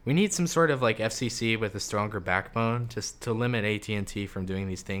need some sort of like FCC with a stronger backbone just to limit AT&T from doing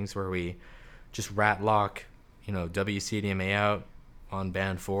these things where we just rat lock, WCDMA out on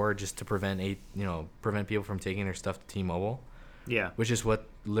band 4 just to prevent people from taking their stuff to T-Mobile. Yeah. Which is what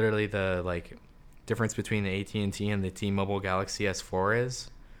literally the difference between the AT&T and the T-Mobile Galaxy S4 is.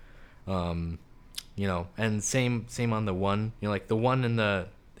 And same on the 1. The 1 in the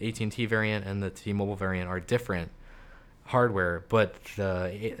AT&T variant and the T-Mobile variant are different hardware, but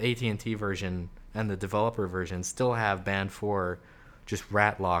the AT&T version and the developer version still have band 4 just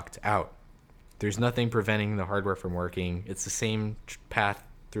rat locked out. There's nothing preventing the hardware from working. It's the same path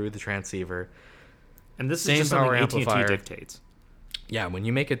through the transceiver. And this is just something AT&T dictates. Yeah, when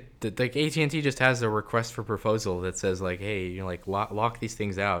you make it, AT&T just has a request for proposal that says hey, lock these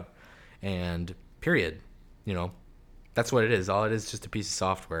things out, and period. That's what it is. All it is just a piece of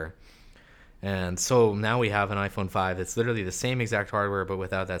software. And so now we have an iPhone 5 that's literally the same exact hardware, but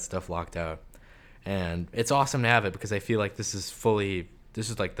without that stuff locked out. And it's awesome to have it because I feel like this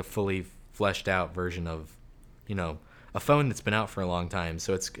is like the fully fleshed out version of, a phone that's been out for a long time.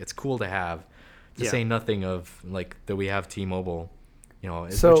 So it's cool to have, to say nothing of that we have T-Mobile,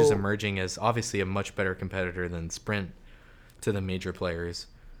 which is emerging as obviously a much better competitor than Sprint to the major players.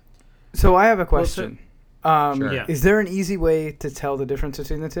 So I have a question. Sure. Is there an easy way to tell the difference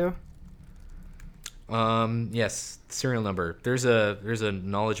between the two? Yes, serial number. There's a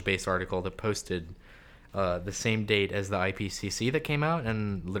knowledge base article that posted the same date as the IPCC that came out,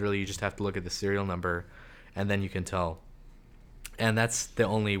 and literally you just have to look at the serial number, and then you can tell. And that's the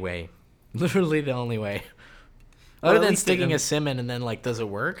only way. Literally the only way. Other than sticking a SIM in and then does it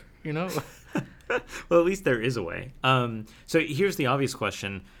work? Well, at least there is a way. So here's the obvious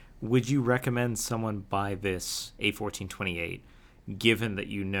question. Would you recommend someone buy this A1428 given that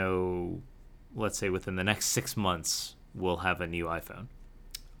let's say within the next 6 months we'll have a new iPhone?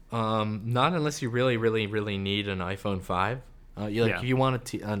 Not unless you really, really, really need an iPhone 5. If you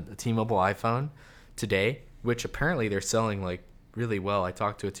want a T-Mobile iPhone today, which apparently they're selling really well. I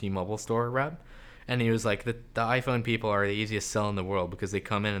talked to a T-Mobile store rep, and he was like, the iPhone people are the easiest sell in the world because they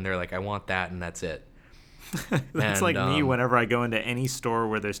come in and they're like, I want that, and that's it. That's me whenever I go into any store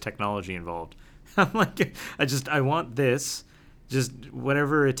where there's technology involved. I'm like, I want this. Just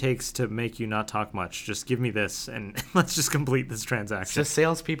whatever it takes to make you not talk much. Just give me this, and let's just complete this transaction. So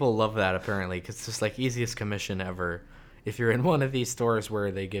salespeople love that, apparently, because it's just easiest commission ever. If you're in one of these stores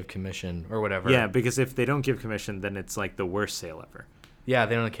where they give commission or whatever. Yeah, because if they don't give commission, then it's the worst sale ever. Yeah,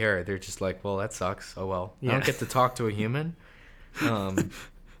 they don't care. They're just well, that sucks. Oh, well. Yeah. I don't get to talk to a human.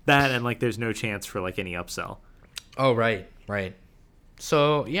 That and there's no chance for any upsell. Oh, right.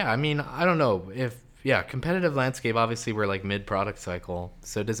 So, yeah, I mean, I don't know if... Yeah, competitive landscape, obviously we're mid-product cycle,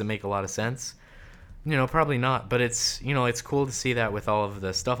 so does it make a lot of sense? Probably not, but it's cool to see that with all of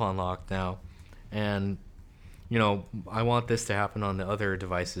the stuff unlocked now. And, I want this to happen on the other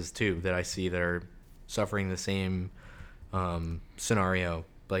devices too that I see that are suffering the same scenario.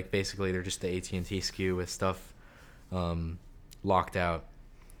 Basically they're just the AT&T SKU with stuff locked out.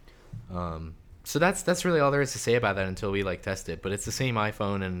 So that's really all there is to say about that until we test it. But it's the same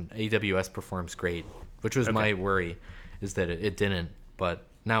iPhone, and AWS performs great, which was my worry, is that it didn't. But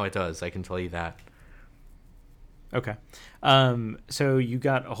now it does. I can tell you that. Okay. So you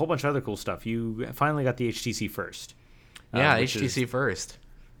got a whole bunch of other cool stuff. You finally got the HTC First. Yeah, HTC First.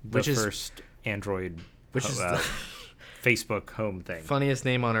 Which is first Android, Facebook home thing. Funniest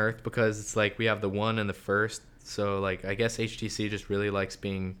name on earth because it's we have the 1 and the First. So I guess HTC just really likes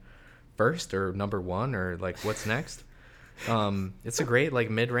being first or number one or like what's next. It's a great like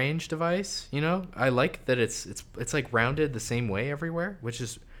mid-range device, you know. I like that it's like rounded the same way everywhere, which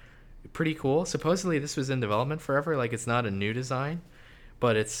is pretty cool. Supposedly this was in development forever, like it's not a new design,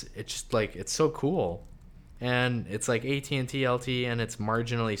 but it's just like it's so cool. And it's like AT&T LTE and it's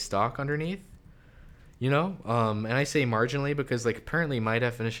marginally stock underneath. You know? And I say marginally because like apparently my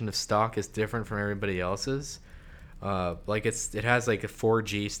definition of stock is different from everybody else's. Like it has like a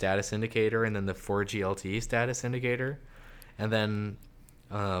 4G status indicator and then the 4G LTE status indicator. And then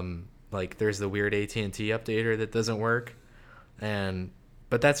like there's the weird AT&T updater that doesn't work.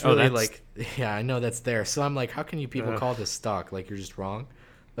 But that's really like, yeah, I know that's there. So I'm like, how can you people call this stock? Like you're just wrong.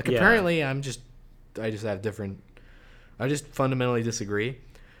 Like apparently I just fundamentally disagree.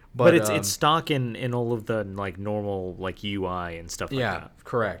 But it's stock in all of the like normal like UI and stuff like that. Yeah,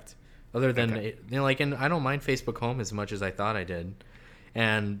 correct. Other than you know, like, and I don't mind Facebook Home as much as I thought I did.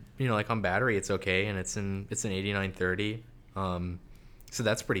 And you know, like on battery it's okay, and it's an 8930. So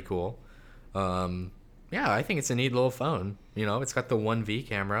that's pretty cool. Yeah, I think it's a neat little phone. You know, it's got the 1V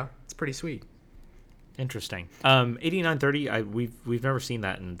camera. It's pretty sweet. Interesting. 8930, we've never seen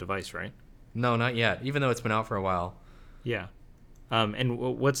that in a device, right? No, not yet. Even though it's been out for a while. Yeah. And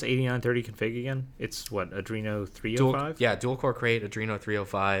what's 8930 config again? It's what, Adreno 305? Dual core crate, Adreno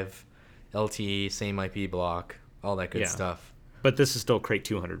 305, LTE, same IP block, all that good stuff. But this is still crate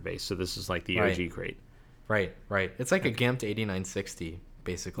 200 base, so this is like the OG crate. Right. It's like a gimped 8960,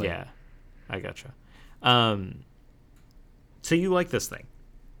 basically. Yeah, I gotcha. So you like this thing?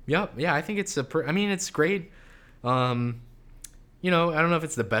 Yep. Yeah, I think it's it's great. You know, I don't know if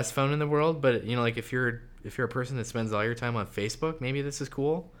it's the best phone in the world, but you know, like if you're a person that spends all your time on Facebook, maybe this is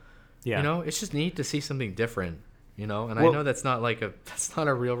cool. Yeah. You know, it's just neat to see something different, you know, and I know that's not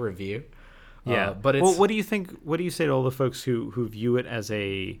a real review. Yeah. But it's... Well, what do you think, what do you say to all the folks who view it as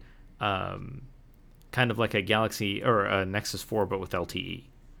a kind of like a Galaxy or a Nexus 4 but with LTE?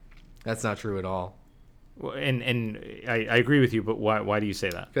 That's not true at all. And I agree with you, but why do you say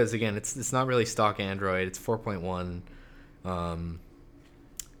that? Because again, it's not really stock Android. It's 4.1.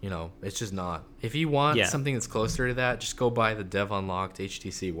 You know, it's just not. If you want something that's closer to that, just go buy the dev unlocked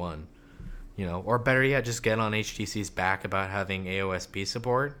HTC One. You know, or better yet, just get on HTC's back about having AOSP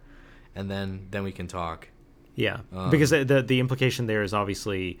support, and then we can talk. Yeah, because the implication there is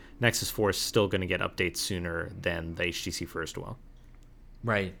obviously Nexus 4 is still going to get updates sooner than the HTC First will.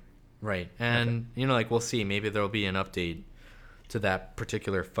 Right. And, you know, like, we'll see. Maybe there'll be an update to that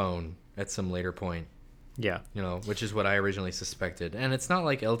particular phone at some later point. Yeah. You know, which is what I originally suspected. And it's not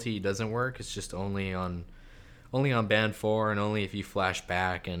like LTE doesn't work. It's just only on band 4 and only if you flash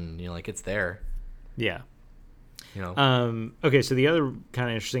back and, you know, like, it's there. Yeah. You know. Okay, so the other kind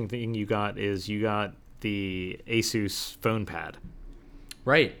of interesting thing you got the ASUS FonePad.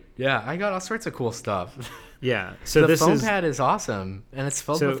 Right. Yeah, I got all sorts of cool stuff. Yeah. So the FonePad is awesome, and it's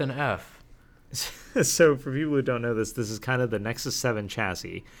spelled with an F. So for people who don't know this is kind of the Nexus 7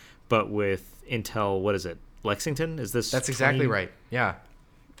 chassis, but with Intel, what is it? Lexington? Is this? That's exactly right. Yeah.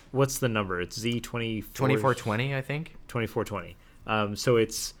 What's the number? It's Z24. 2420, I think. 2420. So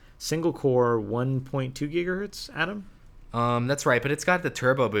it's single core 1.2 gigahertz, Adam? That's right, but it's got the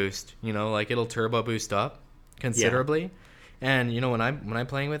turbo boost, you know, like it'll turbo boost up considerably. Yeah. And, you know, when I'm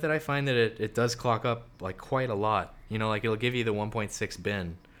playing with it, I find that it does clock up like quite a lot. You know, like it'll give you the 1.6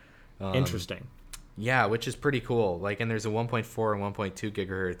 bin. Interesting. Yeah, which is pretty cool. Like, and there's a 1.4 and 1.2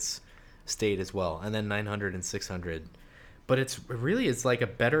 gigahertz state as well, and then 900 and 600. But it's like a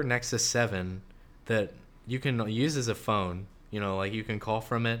better Nexus 7 that you can use as a phone. You know, like you can call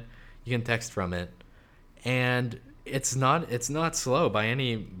from it, you can text from it, and it's not slow by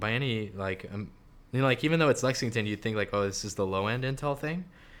any like you know, like even though it's Lexington, you'd think like, oh, this is the low end Intel thing.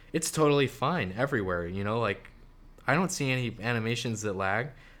 It's totally fine everywhere. You know, like I don't see any animations that lag.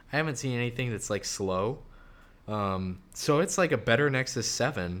 I haven't seen anything that's like slow. So it's like a better Nexus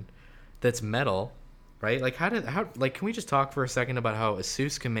 7 that's metal, right? Like how can we just talk for a second about how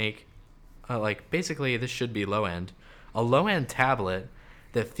ASUS can make like basically this should be low end, a low end tablet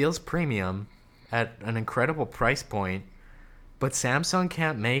that feels premium at an incredible price point, but Samsung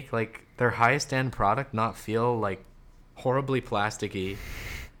can't make like their highest end product not feel like horribly plasticky,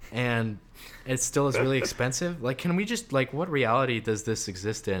 and it still is really expensive. Like, can we just like, what reality does this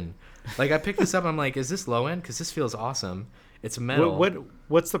exist in? Like, I picked this up, I'm like, is this low end? Because this feels awesome. It's metal.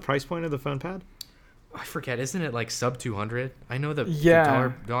 What's the price point of the FonePad? I forget. Isn't it like sub 200? I know the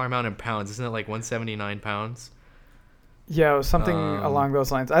dollar amount in pounds. Isn't it like 179 pounds? Yeah, it was something along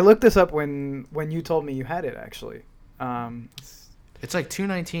those lines. I looked this up when you told me you had it, actually. It's like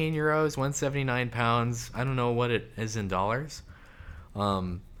 219 euros, 179 pounds. I don't know what it is in dollars.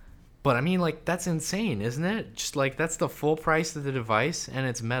 But I mean, like, that's insane, isn't it? Just like, that's the full price of the device, and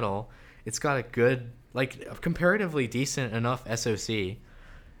it's metal. It's got a good, like, comparatively decent enough SoC.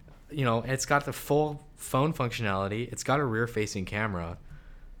 You know, it's got the full phone functionality. It's got a rear-facing camera.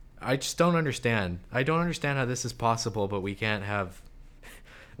 I just don't understand. I don't understand how this is possible, but we can't have,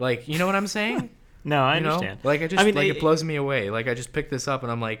 like, you know what I'm saying? No, I understand. Like, it blows me away. Like, I just picked this up,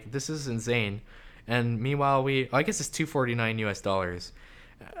 and I'm like, this is insane. And meanwhile, I guess it's $249 US.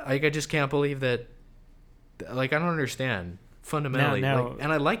 Like, I just can't believe that. Like, I don't understand fundamentally. Like,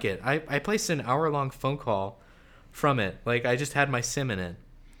 and I like it. I placed an hour-long phone call from it. Like, I just had my SIM in it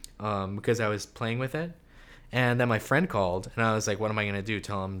because I was playing with it. And then my friend called, and I was like, what am I going to do?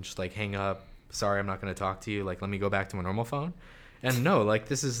 Tell him just, like, hang up. Sorry, I'm not going to talk to you. Like, let me go back to my normal phone. And no, like,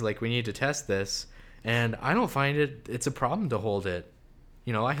 this is, like, we need to test this. And I don't find it's a problem to hold it.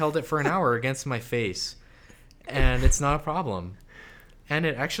 You know, I held it for an hour against my face, and it's not a problem. And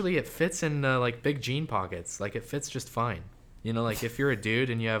it fits in like big jean pockets. Like, it fits just fine. You know, like, if you're a dude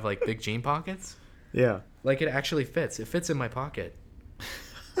and you have like big jean pockets, yeah, like, it actually fits. It fits in my pocket.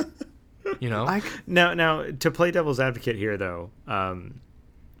 You know. Now to play devil's advocate here, though,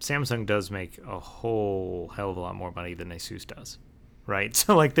 Samsung does make a whole hell of a lot more money than ASUS does, right?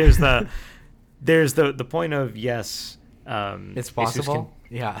 So, like, there's the point of, yes. It's possible.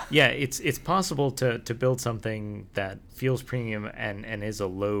 Yeah, it's possible to build something that feels premium and is a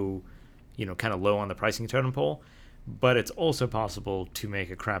low, you know, kind of low on the pricing totem pole, but it's also possible to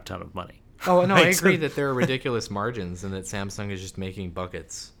make a crap ton of money. Oh no, right? I agree that there are ridiculous margins and that Samsung is just making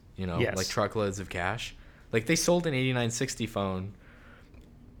buckets, you know, yes. Like truckloads of cash. Like, they sold an 8960 phone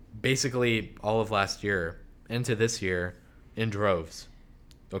basically all of last year into this year in droves.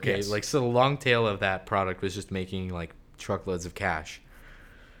 Okay, yes. Like, so the long tail of that product was just making like truckloads of cash.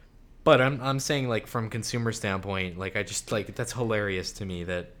 But I'm saying, like, from consumer standpoint, like, I just, like, that's hilarious to me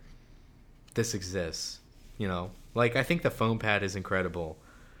that this exists, you know? Like, I think the PhonePad is incredible.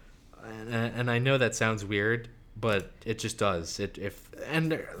 And I know that sounds weird, but it just does.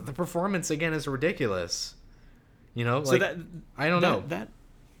 And the performance, again, is ridiculous. You know? Like, so I don't know.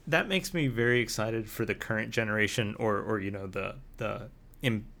 That makes me very excited for the current generation or you know, the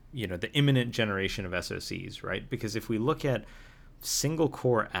imminent generation of SoCs, right? Because if we look at single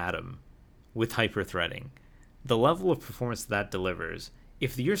core Atom with hyper-threading, the level of performance that delivers,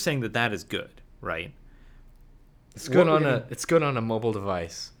 if you're saying that is good, right? It's good on a mobile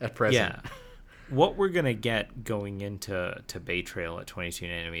device at present. Yeah. What we're going to get going into Bay Trail at 22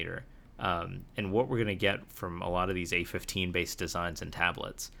 nanometer, and what we're going to get from a lot of these A15 based designs and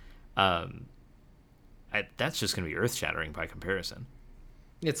tablets, that's just going to be earth-shattering by comparison.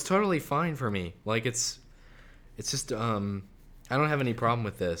 It's totally fine for me. Like, it's just I don't have any problem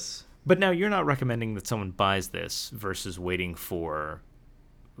with this. But now you're not recommending that someone buys this versus waiting for,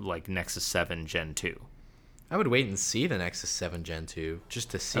 like, Nexus 7 Gen 2. I would wait and see the Nexus 7 Gen 2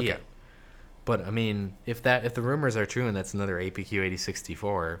 just to see it. But I mean, if the rumors are true and that's another APQ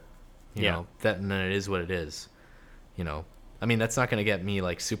 8064, you know, then it is what it is. You know, I mean, that's not going to get me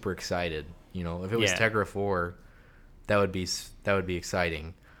like super excited. You know, if it was Tegra 4, that would be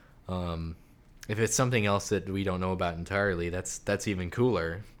exciting. If it's something else that we don't know about entirely, that's even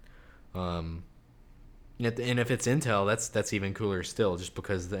cooler. And if it's Intel, that's even cooler still, just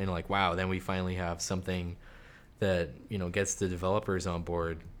because, you know, like, wow, then we finally have something that, you know, gets the developers on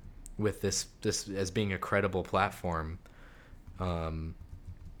board with this as being a credible platform.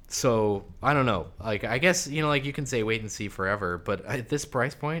 So I don't know. Like, I guess, you know, like, you can say wait and see forever, but at this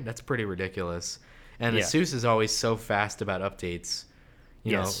price point, that's pretty ridiculous. And ASUS is always so fast about updates.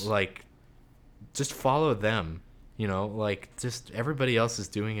 You know, like, just follow them. You know, like, just everybody else is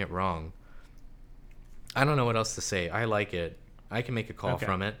doing it wrong. I don't know what else to say. I like it. I can make a call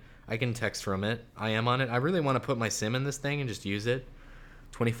from it. I can text from it. I am on it. I really want to put my SIM in this thing and just use it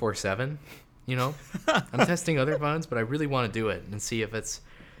 24/7. You know, I'm testing other phones, but I really want to do it and see if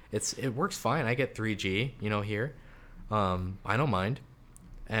it works fine. I get 3G, you know, here. I don't mind.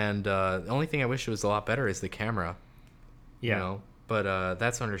 And the only thing I wish it was a lot better is the camera. Yeah. You know, but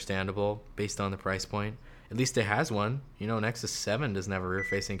that's understandable based on the price point. At least it has one. You know, Nexus 7 doesn't have a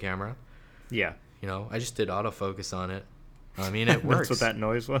rear-facing camera. Yeah. You know, I just did autofocus on it. I mean, it works. That's what that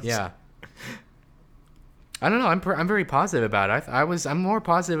noise was? Yeah. I don't know. I'm very positive about it. I'm more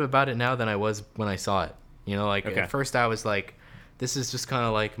positive about it now than I was when I saw it. You know, like, at first I was like, this is just kind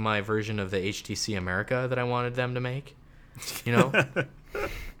of like my version of the HTC America that I wanted them to make. You know?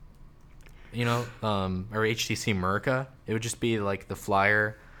 You know, or HTC America. It would just be like the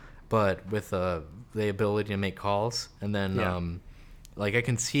Flyer, but with the ability to make calls. And then like, I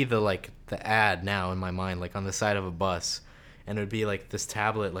can see the ad now in my mind, like, on the side of a bus, and it would be like this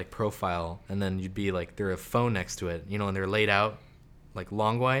tablet like profile, and then you'd be like there's a phone next to it, and they're laid out like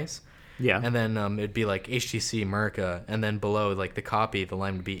longwise. Yeah. And then it'd be like HTC America, and then below like the copy, the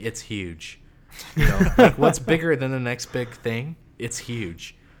line would be it's huge. Like what's bigger than the next big thing? It's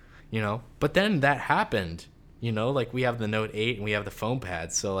huge. But then that happened. Like we have the Note 8 and we have the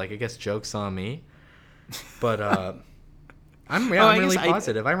PhonePad, so like I guess joke's on me. But I'm really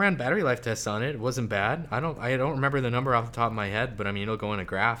positive. I ran battery life tests on it. It wasn't bad. I don't remember the number off the top of my head, but I mean it'll go in a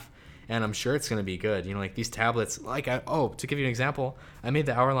graph, and I'm sure it's gonna be good. Like these tablets. Like to give you an example, I made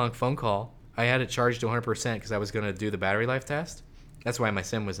the hour-long phone call. I had it charged to 100% because I was gonna do the battery life test. That's why my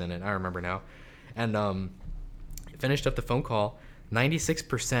sim was in it. I remember now, and finished up the phone call,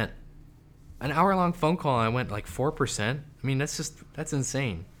 96%. An hour-long phone call, I went like 4%. I mean, that's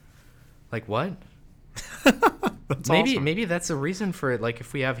insane. Like what? That's awesome. Maybe that's a reason for it. Like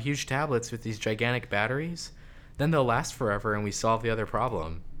if we have huge tablets with these gigantic batteries, then they'll last forever and we solve the other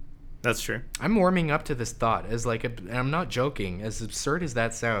problem. That's true. I'm warming up to this thought as like, and I'm not joking. As absurd as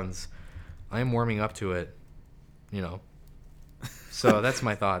that sounds, I'm warming up to it. So that's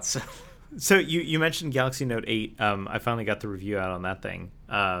my thoughts. So you mentioned Galaxy Note 8. I finally got the review out on that thing.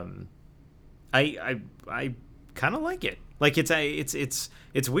 I kind of like it. Like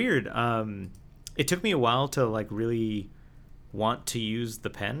it's weird. It took me a while to like really want to use the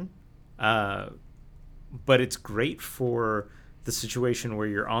pen, but it's great for the situation where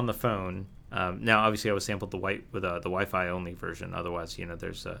you're on the phone. Now, obviously, I was sampled with the Wi-Fi only version. Otherwise,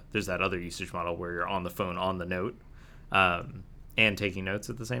 there's that other usage model where you're on the phone on the Note and taking notes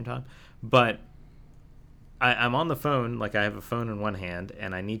at the same time. But I'm on the phone, like I have a phone in one hand,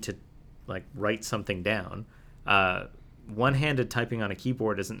 and I need to like write something down. One-handed typing on a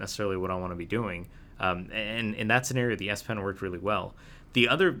keyboard isn't necessarily what I want to be doing. And in that scenario, the S Pen worked really well. The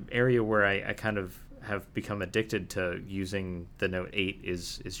other area where I kind of have become addicted to using the Note 8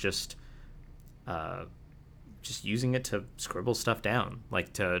 is just using it to scribble stuff down,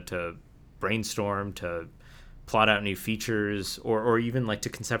 like to brainstorm, to plot out new features, or even like to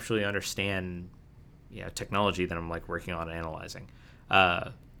conceptually understand technology that I'm like working on and analyzing.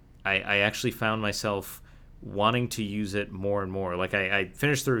 I actually found myself wanting to use it more and more. Like I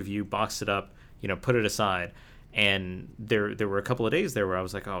finished the review, boxed it up, put it aside, and there were a couple of days there where I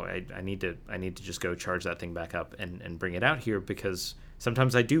was like, oh, I need to just go charge that thing back up and bring it out here, because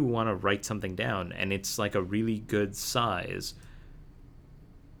sometimes I do want to write something down, and it's like a really good size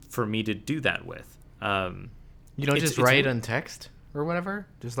for me to do that with. You don't just write on text or whatever?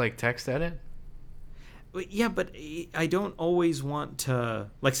 Just like text edit? Yeah, but I don't always want to...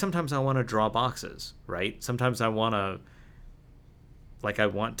 Like, sometimes I want to draw boxes, right? Sometimes I want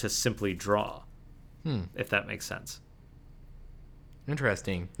to simply draw, if that makes sense.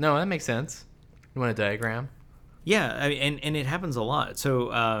 Interesting. No, that makes sense. You want a diagram? Yeah, and it happens a lot.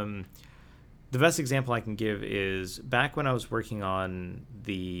 So the best example I can give is back when I was working on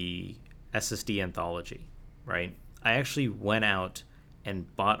the SSD anthology, right? I actually went out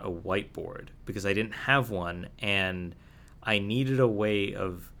and bought a whiteboard because I didn't have one, and I needed a way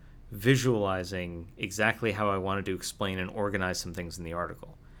of visualizing exactly how I wanted to explain and organize some things in the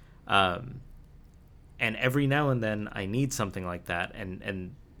article. And every now and then I need something like that,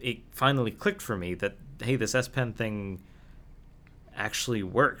 and it finally clicked for me that, hey, this S Pen thing actually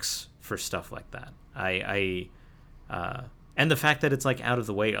works for stuff like that. And the fact that it's like out of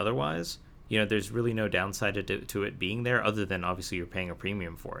the way otherwise, there's really no downside to it being there, other than obviously you're paying a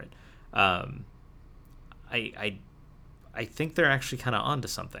premium for it. I think they're actually kind of onto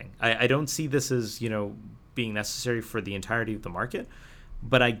something. I don't see this as being necessary for the entirety of the market,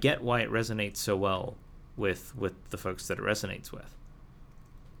 but I get why it resonates so well with the folks that it resonates with.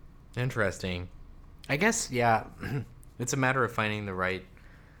 Interesting. I guess, yeah, it's a matter of finding the right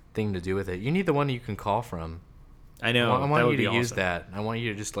thing to do with it. You need the one you can call from. I know. I want you to use awesome. that. I want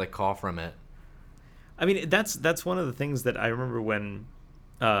you to just like call from it. I mean, that's one of the things that I remember when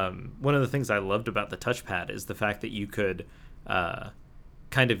one of the things I loved about the touchpad is the fact that you could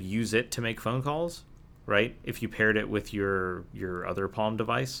kind of use it to make phone calls, right? If you paired it with your other Palm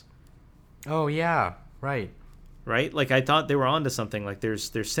device. Oh yeah, right. Right? Like I thought they were onto something. Like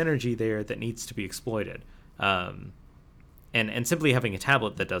there's synergy there that needs to be exploited. And simply having a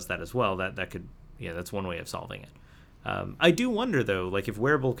tablet that does that as well, that could, that's one way of solving it. I do wonder though, like if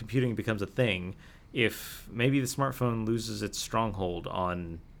wearable computing becomes a thing, if maybe the smartphone loses its stronghold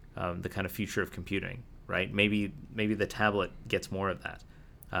on the kind of future of computing, right? Maybe the tablet gets more of that,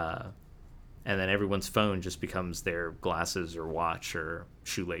 and then everyone's phone just becomes their glasses or watch or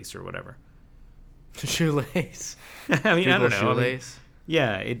shoelace or whatever. Shoelace. I mean, I don't know. Shoelace.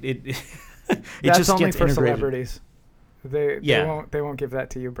 Yeah, it That's just only gets for integrated. celebrities. They won't give that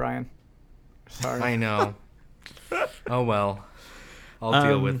to you, Brian. Sorry. I know. Oh well, I'll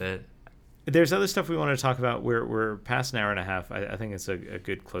deal with it. There's other stuff we want to talk about. We're past an hour and a half. I think it's a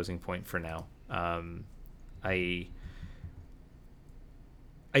good closing point for now. I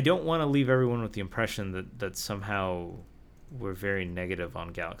don't want to leave everyone with the impression that somehow we're very negative on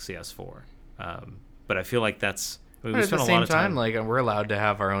Galaxy S4. But I feel like that's... But at the same time, like, we're allowed to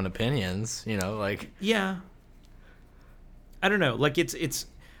have our own opinions, like... Yeah. I don't know. Like,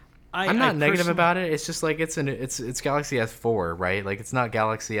 I'm not negative about it. It's just like it's Galaxy S4, right? Like, it's not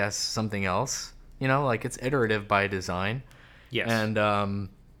Galaxy S something else. Like, it's iterative by design. Yes. And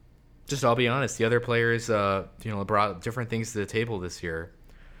just I'll be honest, the other players brought different things to the table this year,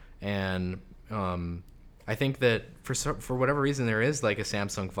 and I think that for whatever reason there is like a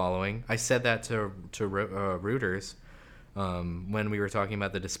Samsung following. I said that to Reuters when we were talking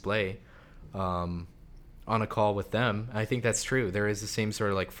about the display. On a call with them. I think that's true. There is the same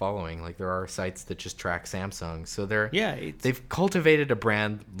sort of like following. Like there are sites that just track Samsung. So they've cultivated a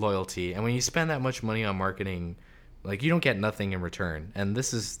brand loyalty. And when you spend that much money on marketing, like you don't get nothing in return. And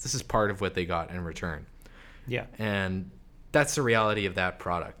this is part of what they got in return. Yeah. And that's the reality of that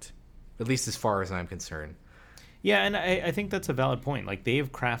product, at least as far as I'm concerned. Yeah, and I think that's a valid point. Like they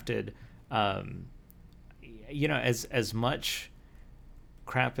have crafted as much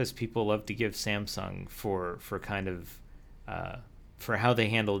crap as people love to give Samsung for kind of for how they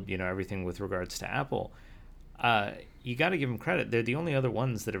handled everything with regards to Apple, you got to give them credit. They're the only other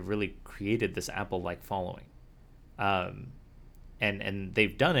ones that have really created this Apple-like following, and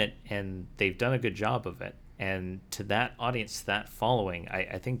they've done it, and they've done a good job of it. And to that audience, to that following,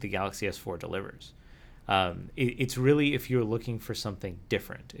 I think the Galaxy S4 delivers. It's really if you're looking for something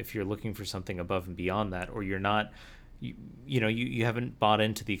different, if you're looking for something above and beyond that, or you're not. You haven't bought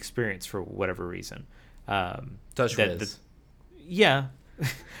into the experience for whatever reason. TouchWiz. Yeah.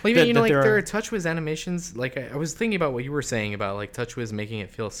 Well, even there are TouchWiz animations. Like I was thinking about what you were saying about like TouchWiz making it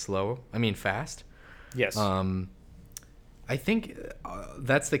feel slow. I mean fast. Yes. I think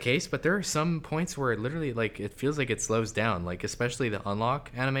that's the case, but there are some points where it literally like it feels like it slows down. Like especially the unlock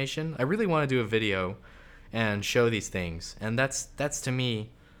animation. I really want to do a video and show these things, and that's to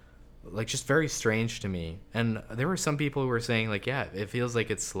me. Like just very strange to me. And there were some people who were saying like, yeah, it feels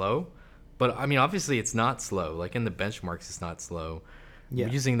like it's slow, but I mean obviously it's not slow. Like in the benchmarks it's not slow. Yeah.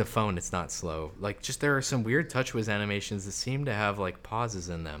 Using the phone it's not slow. Like just there are some weird TouchWiz animations that seem to have like pauses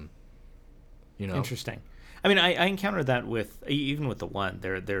in them. Interesting. I mean I encountered that even with the One.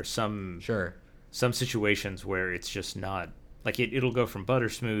 There's some situations where it's just not like it'll go from butter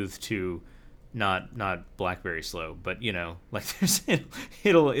smooth to not BlackBerry slow, but like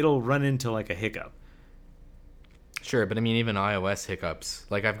it'll run into like a hiccup. Sure, but I mean even iOS hiccups.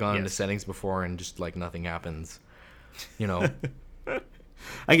 Like I've gone into settings before and just like nothing happens. I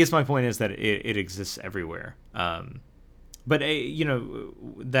guess my point is that it exists everywhere. But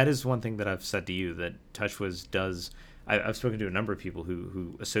that is one thing that I've said to you that TouchWiz does. I've spoken to a number of people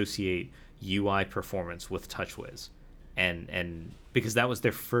who associate UI performance with TouchWiz. And because that was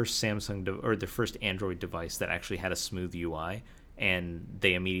their first Samsung or their first Android device that actually had a smooth UI, and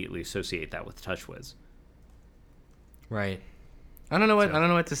they immediately associate that with TouchWiz. Right. I don't know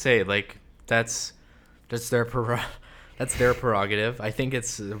what to say. Like that's their prerogative. I think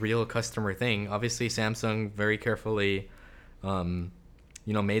it's a real customer thing. Obviously, Samsung very carefully,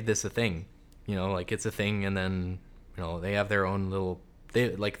 made this a thing. Like it's a thing, and then they have their own little.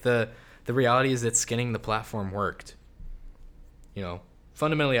 They like the reality is that skinning the platform worked.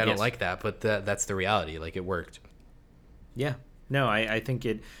 Fundamentally I don't like that, but that's the reality. Like it worked. Yeah. No, I think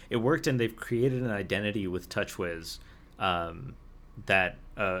it worked, and they've created an identity with TouchWiz that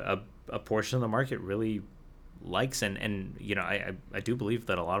a portion of the market really likes, and I do believe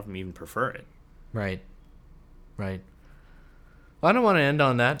that a lot of them even prefer it. Right. Well, I don't want to end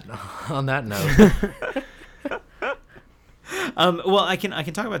on that note. Well, I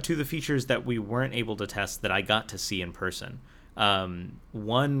can talk about two of the features that we weren't able to test that I got to see in person.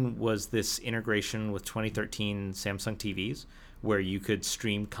 One was this integration with 2013 Samsung TVs, where you could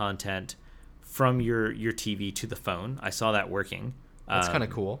stream content from your TV to the phone. I saw that working. That's kind of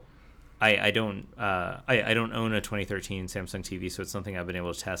cool. I don't own a 2013 Samsung TV, so it's something I've been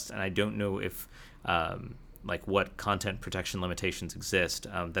able to test, and I don't know if like what content protection limitations exist.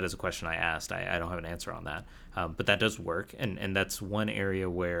 That is a question I asked. I don't have an answer on that, but that does work, and that's one area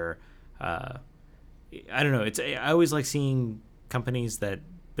where I don't know. I always like seeing companies that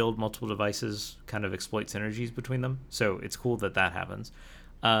build multiple devices kind of exploit synergies between them. So it's cool that happens.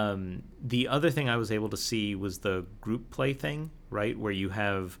 The other thing I was able to see was the group play thing, right? Where you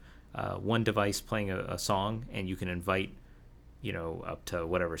have one device playing a song, and you can invite, up to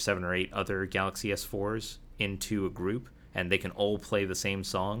whatever 7 or 8 other Galaxy S4s into a group, and they can all play the same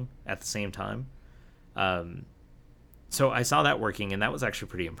song at the same time. So I saw that working, and that was actually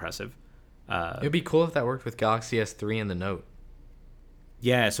pretty impressive. It'd be cool if that worked with Galaxy S3 and the Note.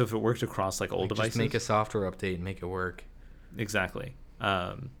 Yeah, so if it worked across old devices, just make a software update and make it work. Exactly.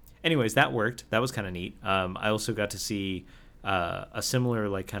 Anyways, that worked. That was kind of neat. I also got to see a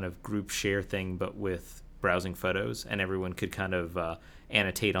similar kind of group share thing, but with browsing photos, and everyone could kind of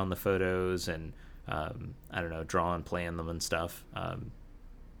annotate on the photos and draw and play on them and stuff.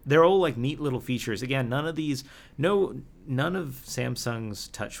 They're all neat little features. Again, none of Samsung's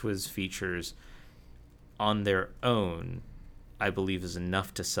TouchWiz features on their own, I believe, is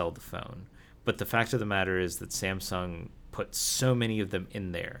enough to sell the phone. But the fact of the matter is that Samsung put so many of them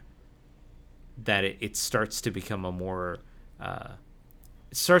in there that it starts to become a more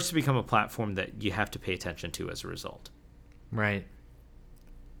it starts to become a platform that you have to pay attention to as a result. Right.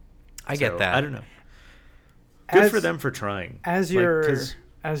 I get that. I don't know. Good for them for trying. As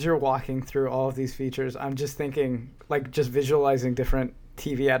you're walking through all of these features, I'm just thinking, just visualizing different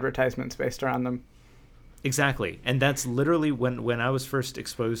TV advertisements based around them. Exactly. And that's literally when I was first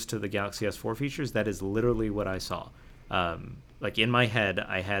exposed to the Galaxy S4 features, that is literally what I saw. In my head,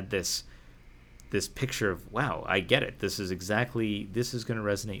 I had this picture of, wow, I get it. This is going to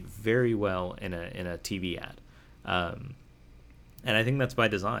resonate very well in a TV ad. And I think that's by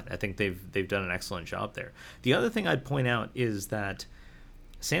design. I think they've done an excellent job there. The other thing I'd point out is that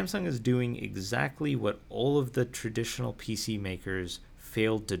Samsung is doing exactly what all of the traditional PC makers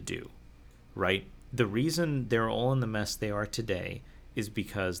failed to do, right? The reason they're all in the mess they are today is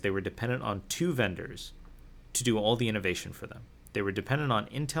because they were dependent on 2 vendors to do all the innovation for them. They were dependent on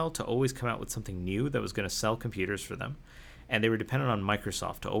Intel to always come out with something new that was going to sell computers for them. And they were dependent on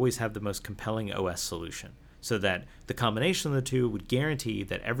Microsoft to always have the most compelling OS solution, so that the combination of the two would guarantee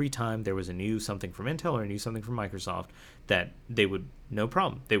that every time there was a new something from Intel or a new something from Microsoft, that they would, no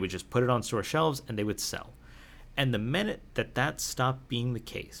problem, they would just put it on store shelves and they would sell. And the minute that stopped being the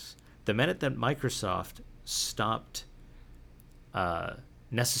case, the minute that Microsoft stopped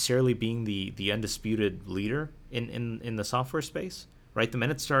necessarily being the undisputed leader in the software space, right? The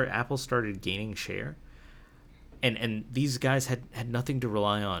minute Apple started gaining share, and these guys had nothing to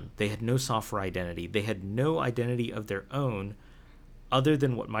rely on. They had no software identity. They had no identity of their own other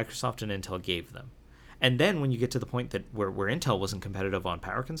than what Microsoft and Intel gave them. And then when you get to the point that where Intel wasn't competitive on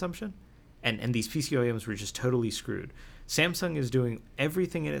power consumption, and these PC OEMs were just totally screwed, Samsung is doing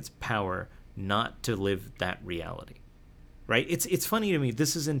everything in its power not to live that reality, right? It's funny to me.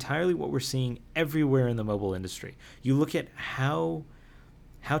 This is entirely what we're seeing everywhere in the mobile industry. You look at how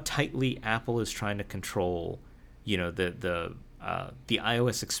tightly Apple is trying to control, the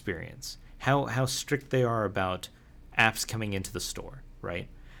iOS experience, how strict they are about apps coming into the store, right?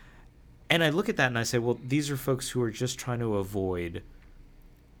 And I look at that and I say, well, these are folks who are just trying to avoid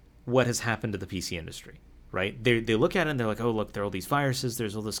what has happened to the PC industry, right? They look at it and they're like, oh, look, there are all these viruses,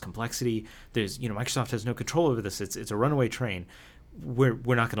 there's all this complexity, there's, Microsoft has no control over this, it's a runaway train. We're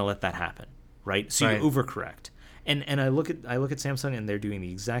not going to let that happen, right? So you overcorrect. And I look at Samsung, and they're doing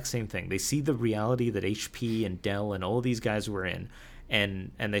the exact same thing. They see the reality that HP and Dell and all these guys were in,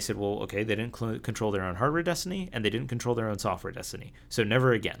 and they said, well, okay, they didn't control their own hardware destiny, and they didn't control their own software destiny. So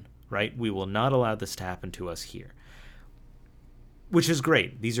never again, right? We will not allow this to happen to us here. Which is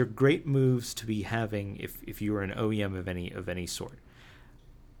great. These are great moves to be having if you are an OEM of any sort.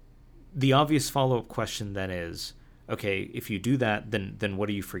 The obvious follow-up question then is, okay, if you do that, then what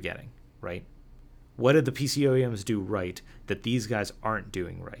are you forgetting, right? What did the PC OEMs do right that these guys aren't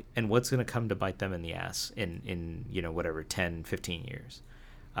doing right? And what's going to come to bite them in the ass in 10, 15 years?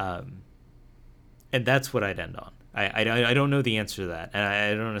 And that's what I'd end on. I don't know the answer to that, and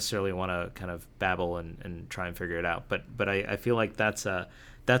I don't necessarily want to kind of babble and try and figure it out. But I feel like that's an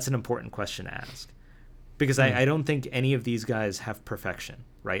important question to ask, because I don't think any of these guys have perfection,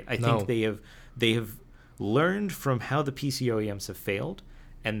 right? I think they have learned from how the PC OEMs have failed,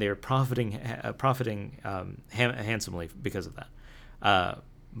 and they're profiting handsomely because of that.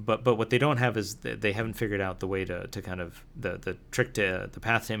 But what they don't have is they haven't figured out the way to kind of the trick to the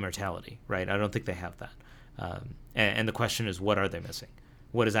path to immortality, right? I don't think they have that. And the question is, what are they missing?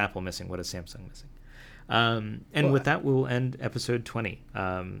 What is Apple missing? What is Samsung missing? With that, we'll end episode 20.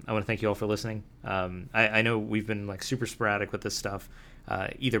 I want to thank you all for listening. I know we've been super sporadic with this stuff.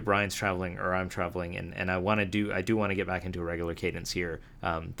 either Brian's traveling or I'm traveling, and I do want to get back into a regular cadence here.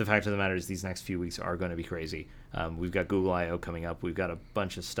 The fact of the matter is these next few weeks are going to be crazy. We've got Google I/O coming up. We've got a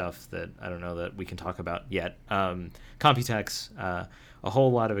bunch of stuff that I don't know that we can talk about yet. Computex, a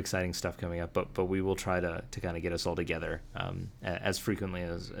whole lot of exciting stuff coming up, but we will try to kind of get us all together as frequently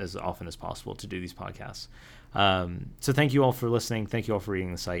as often as possible to do these podcasts. So thank you all for listening. Thank you all for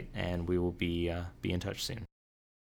reading the site, and we will be in touch soon.